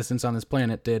 Everything in existence on this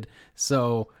planet did.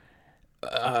 So,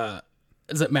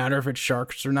 does it matter if it's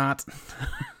sharks or not?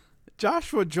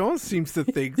 Joshua Jones seems to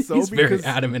think so. He's because very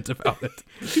adamant about it.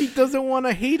 he doesn't want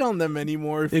to hate on them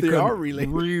anymore if they are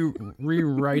related.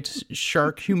 Rewrite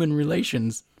shark-human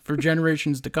relations for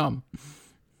generations to come.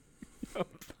 Yep.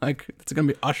 Like, it's going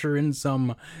to be usher in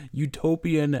some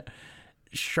utopian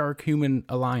shark-human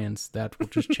alliance that will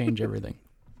just change everything.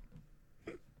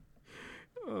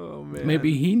 Oh, man.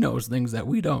 Maybe he knows things that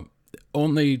we don't.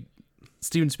 Only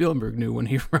Steven Spielberg knew when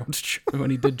he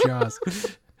did Jaws.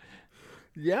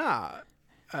 Yeah.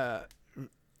 I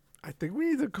think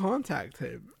we need to contact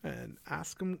him and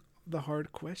ask him the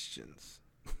hard questions.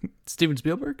 Steven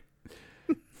Spielberg?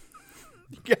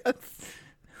 Yes.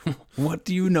 What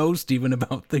do you know, Steven,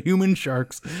 about the human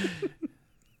sharks?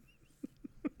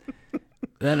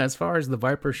 Then as far as the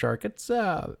viper shark, it's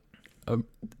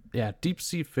deep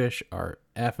sea fish are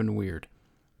effing weird.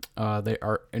 They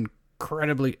are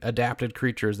incredibly adapted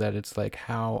creatures that it's like,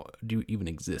 how do you even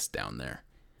exist down there?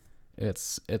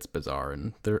 It's bizarre,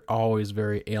 and they're always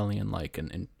very alien-like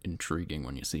and intriguing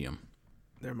when you see them.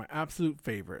 They're my absolute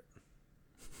favorite.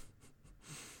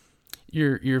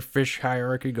 Your fish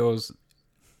hierarchy goes,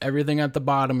 everything at the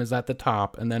bottom is at the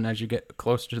top, and then as you get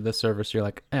closer to the surface, you're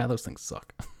like, those things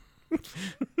suck.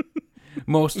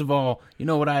 Most of all, you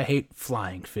know what I hate?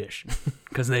 Flying fish,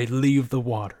 because they leave the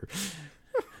water.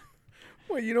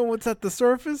 Well, you know what's at the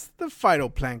surface? The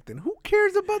phytoplankton. Who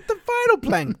cares about the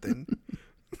phytoplankton?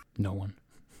 No one.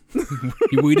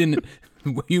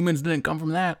 Humans didn't come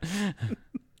from that.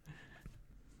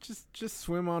 Just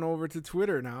swim on over to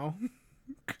Twitter now.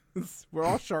 'Cause we're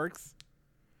all sharks.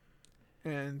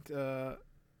 And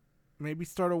maybe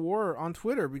start a war on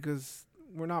Twitter because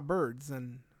we're not birds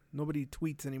and nobody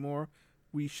tweets anymore.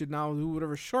 We should now do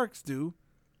whatever sharks do.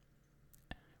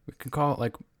 We can call it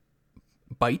like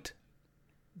bite.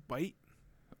 Bite?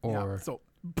 Or yeah, so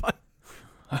bite.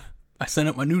 I sent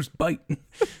out my news, bite.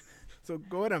 So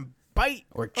go ahead and bite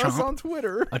or us chomp. on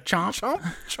Twitter. A chomp.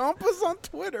 Chomp us on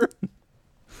Twitter.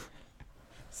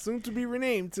 Soon to be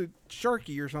renamed to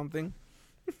Sharky or something.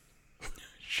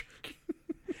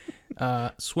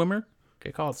 Swimmer.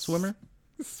 Okay, call it Swimmer.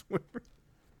 Swimmer.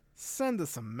 Send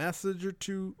us a message or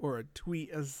two, or a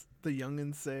tweet, as the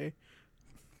youngins say.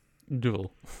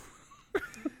 Duel.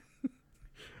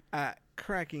 At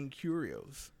Cracking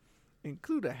Curios.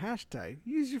 Include a hashtag.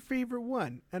 Use your favorite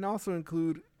one. And also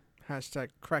include hashtag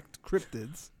cracked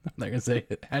cryptids. I'm not going to say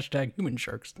it. Hashtag human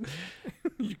sharks.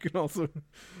 You can also,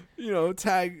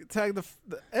 tag the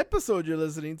episode you're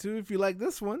listening to. If you like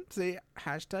this one, say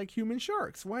hashtag human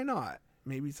sharks. Why not?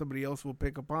 Maybe somebody else will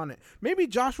pick up on it. Maybe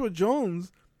Joshua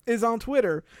Jones is on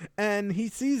Twitter and he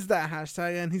sees that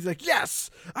hashtag and he's like, yes,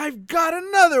 I've got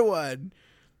another one.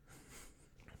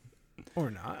 Or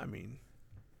not. I mean,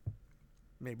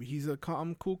 maybe he's a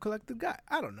calm, cool, collected guy.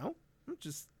 I don't know. I'm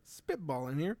just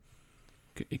spitballing here.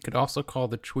 You could also call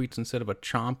the tweets, instead of a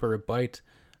chomp or a bite,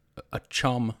 a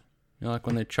chum. You know, like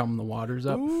when they chum the waters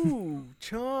up. Ooh,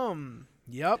 chum.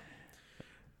 Yep.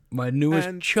 My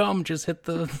newest chum just hit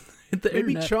the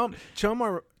maybe internet.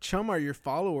 chum are your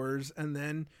followers, and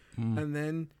then I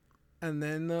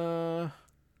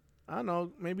don't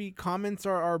know, maybe comments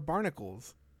are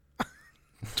barnacles.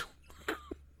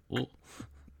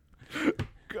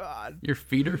 God. Your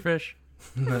feeder fish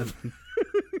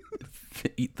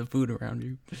eat the food around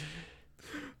you.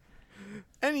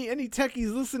 Any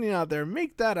techies listening out there,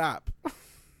 make that app.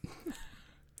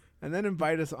 And then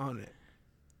invite us on it.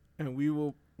 And we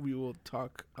will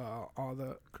talk all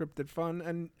the cryptid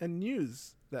fun and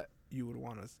news that you would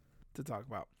want us to talk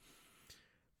about.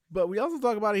 But we also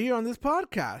talk about it here on this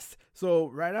podcast. So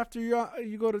right after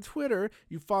you go to Twitter,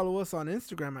 you follow us on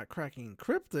Instagram at Cracking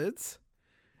Cryptids,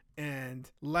 and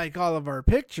like all of our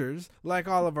pictures, like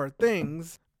all of our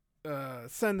things.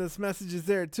 Send us messages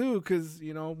there too, because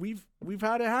we've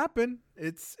had it happen.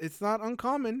 It's not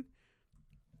uncommon.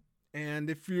 And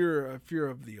if you're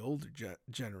of the older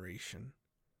generation,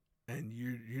 and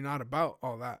you're not about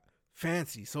all that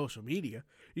fancy social media,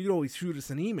 you can always shoot us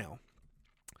an email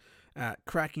at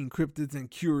Cracking Cryptids and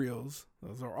Curios.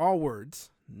 Those are all words,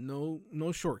 no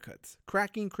shortcuts.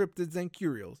 Cracking Cryptids and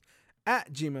Curios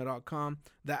at gmail.com.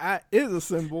 The at is a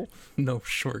symbol. No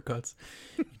shortcuts.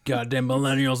 Goddamn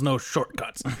millennials, no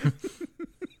shortcuts.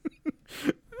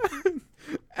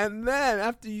 And then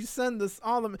after you send us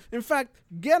all the... In fact,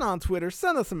 get on Twitter,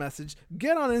 send us a message.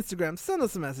 Get on Instagram, send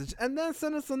us a message. And then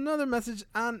send us another message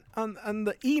on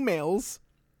the emails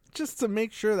just to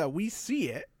make sure that we see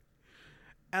it.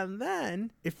 And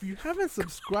then, if you haven't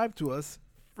subscribed to us,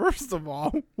 first of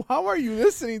all, how are you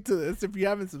listening to this if you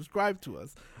haven't subscribed to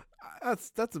us?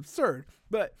 That's absurd.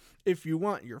 But if you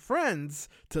want your friends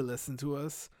to listen to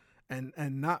us and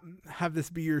not have this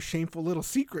be your shameful little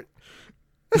secret...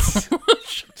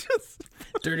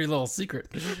 Dirty little secret.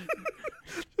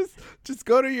 Just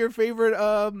go to your favorite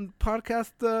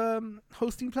podcast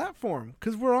hosting platform,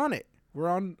 because we're on it. We're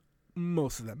on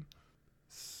most of them.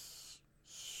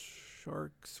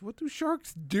 Sharks. What do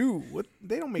sharks do? What?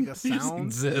 They don't make a sound. They just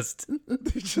exist.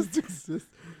 They just exist.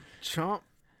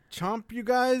 Chomp, you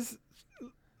guys.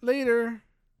 Later.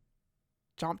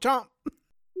 Chomp, chomp.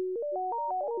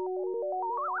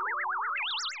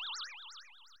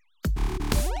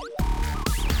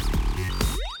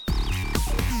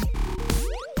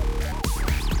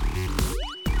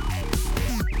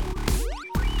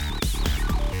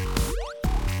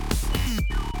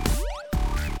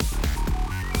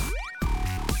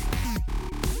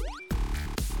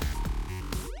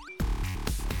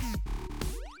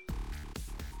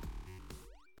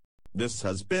 This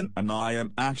has been an I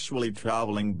Am Actually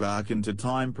Traveling Back into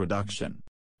Time production.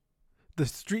 The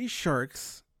street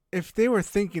sharks, if they were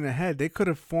thinking ahead, they could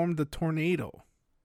have formed a tornado.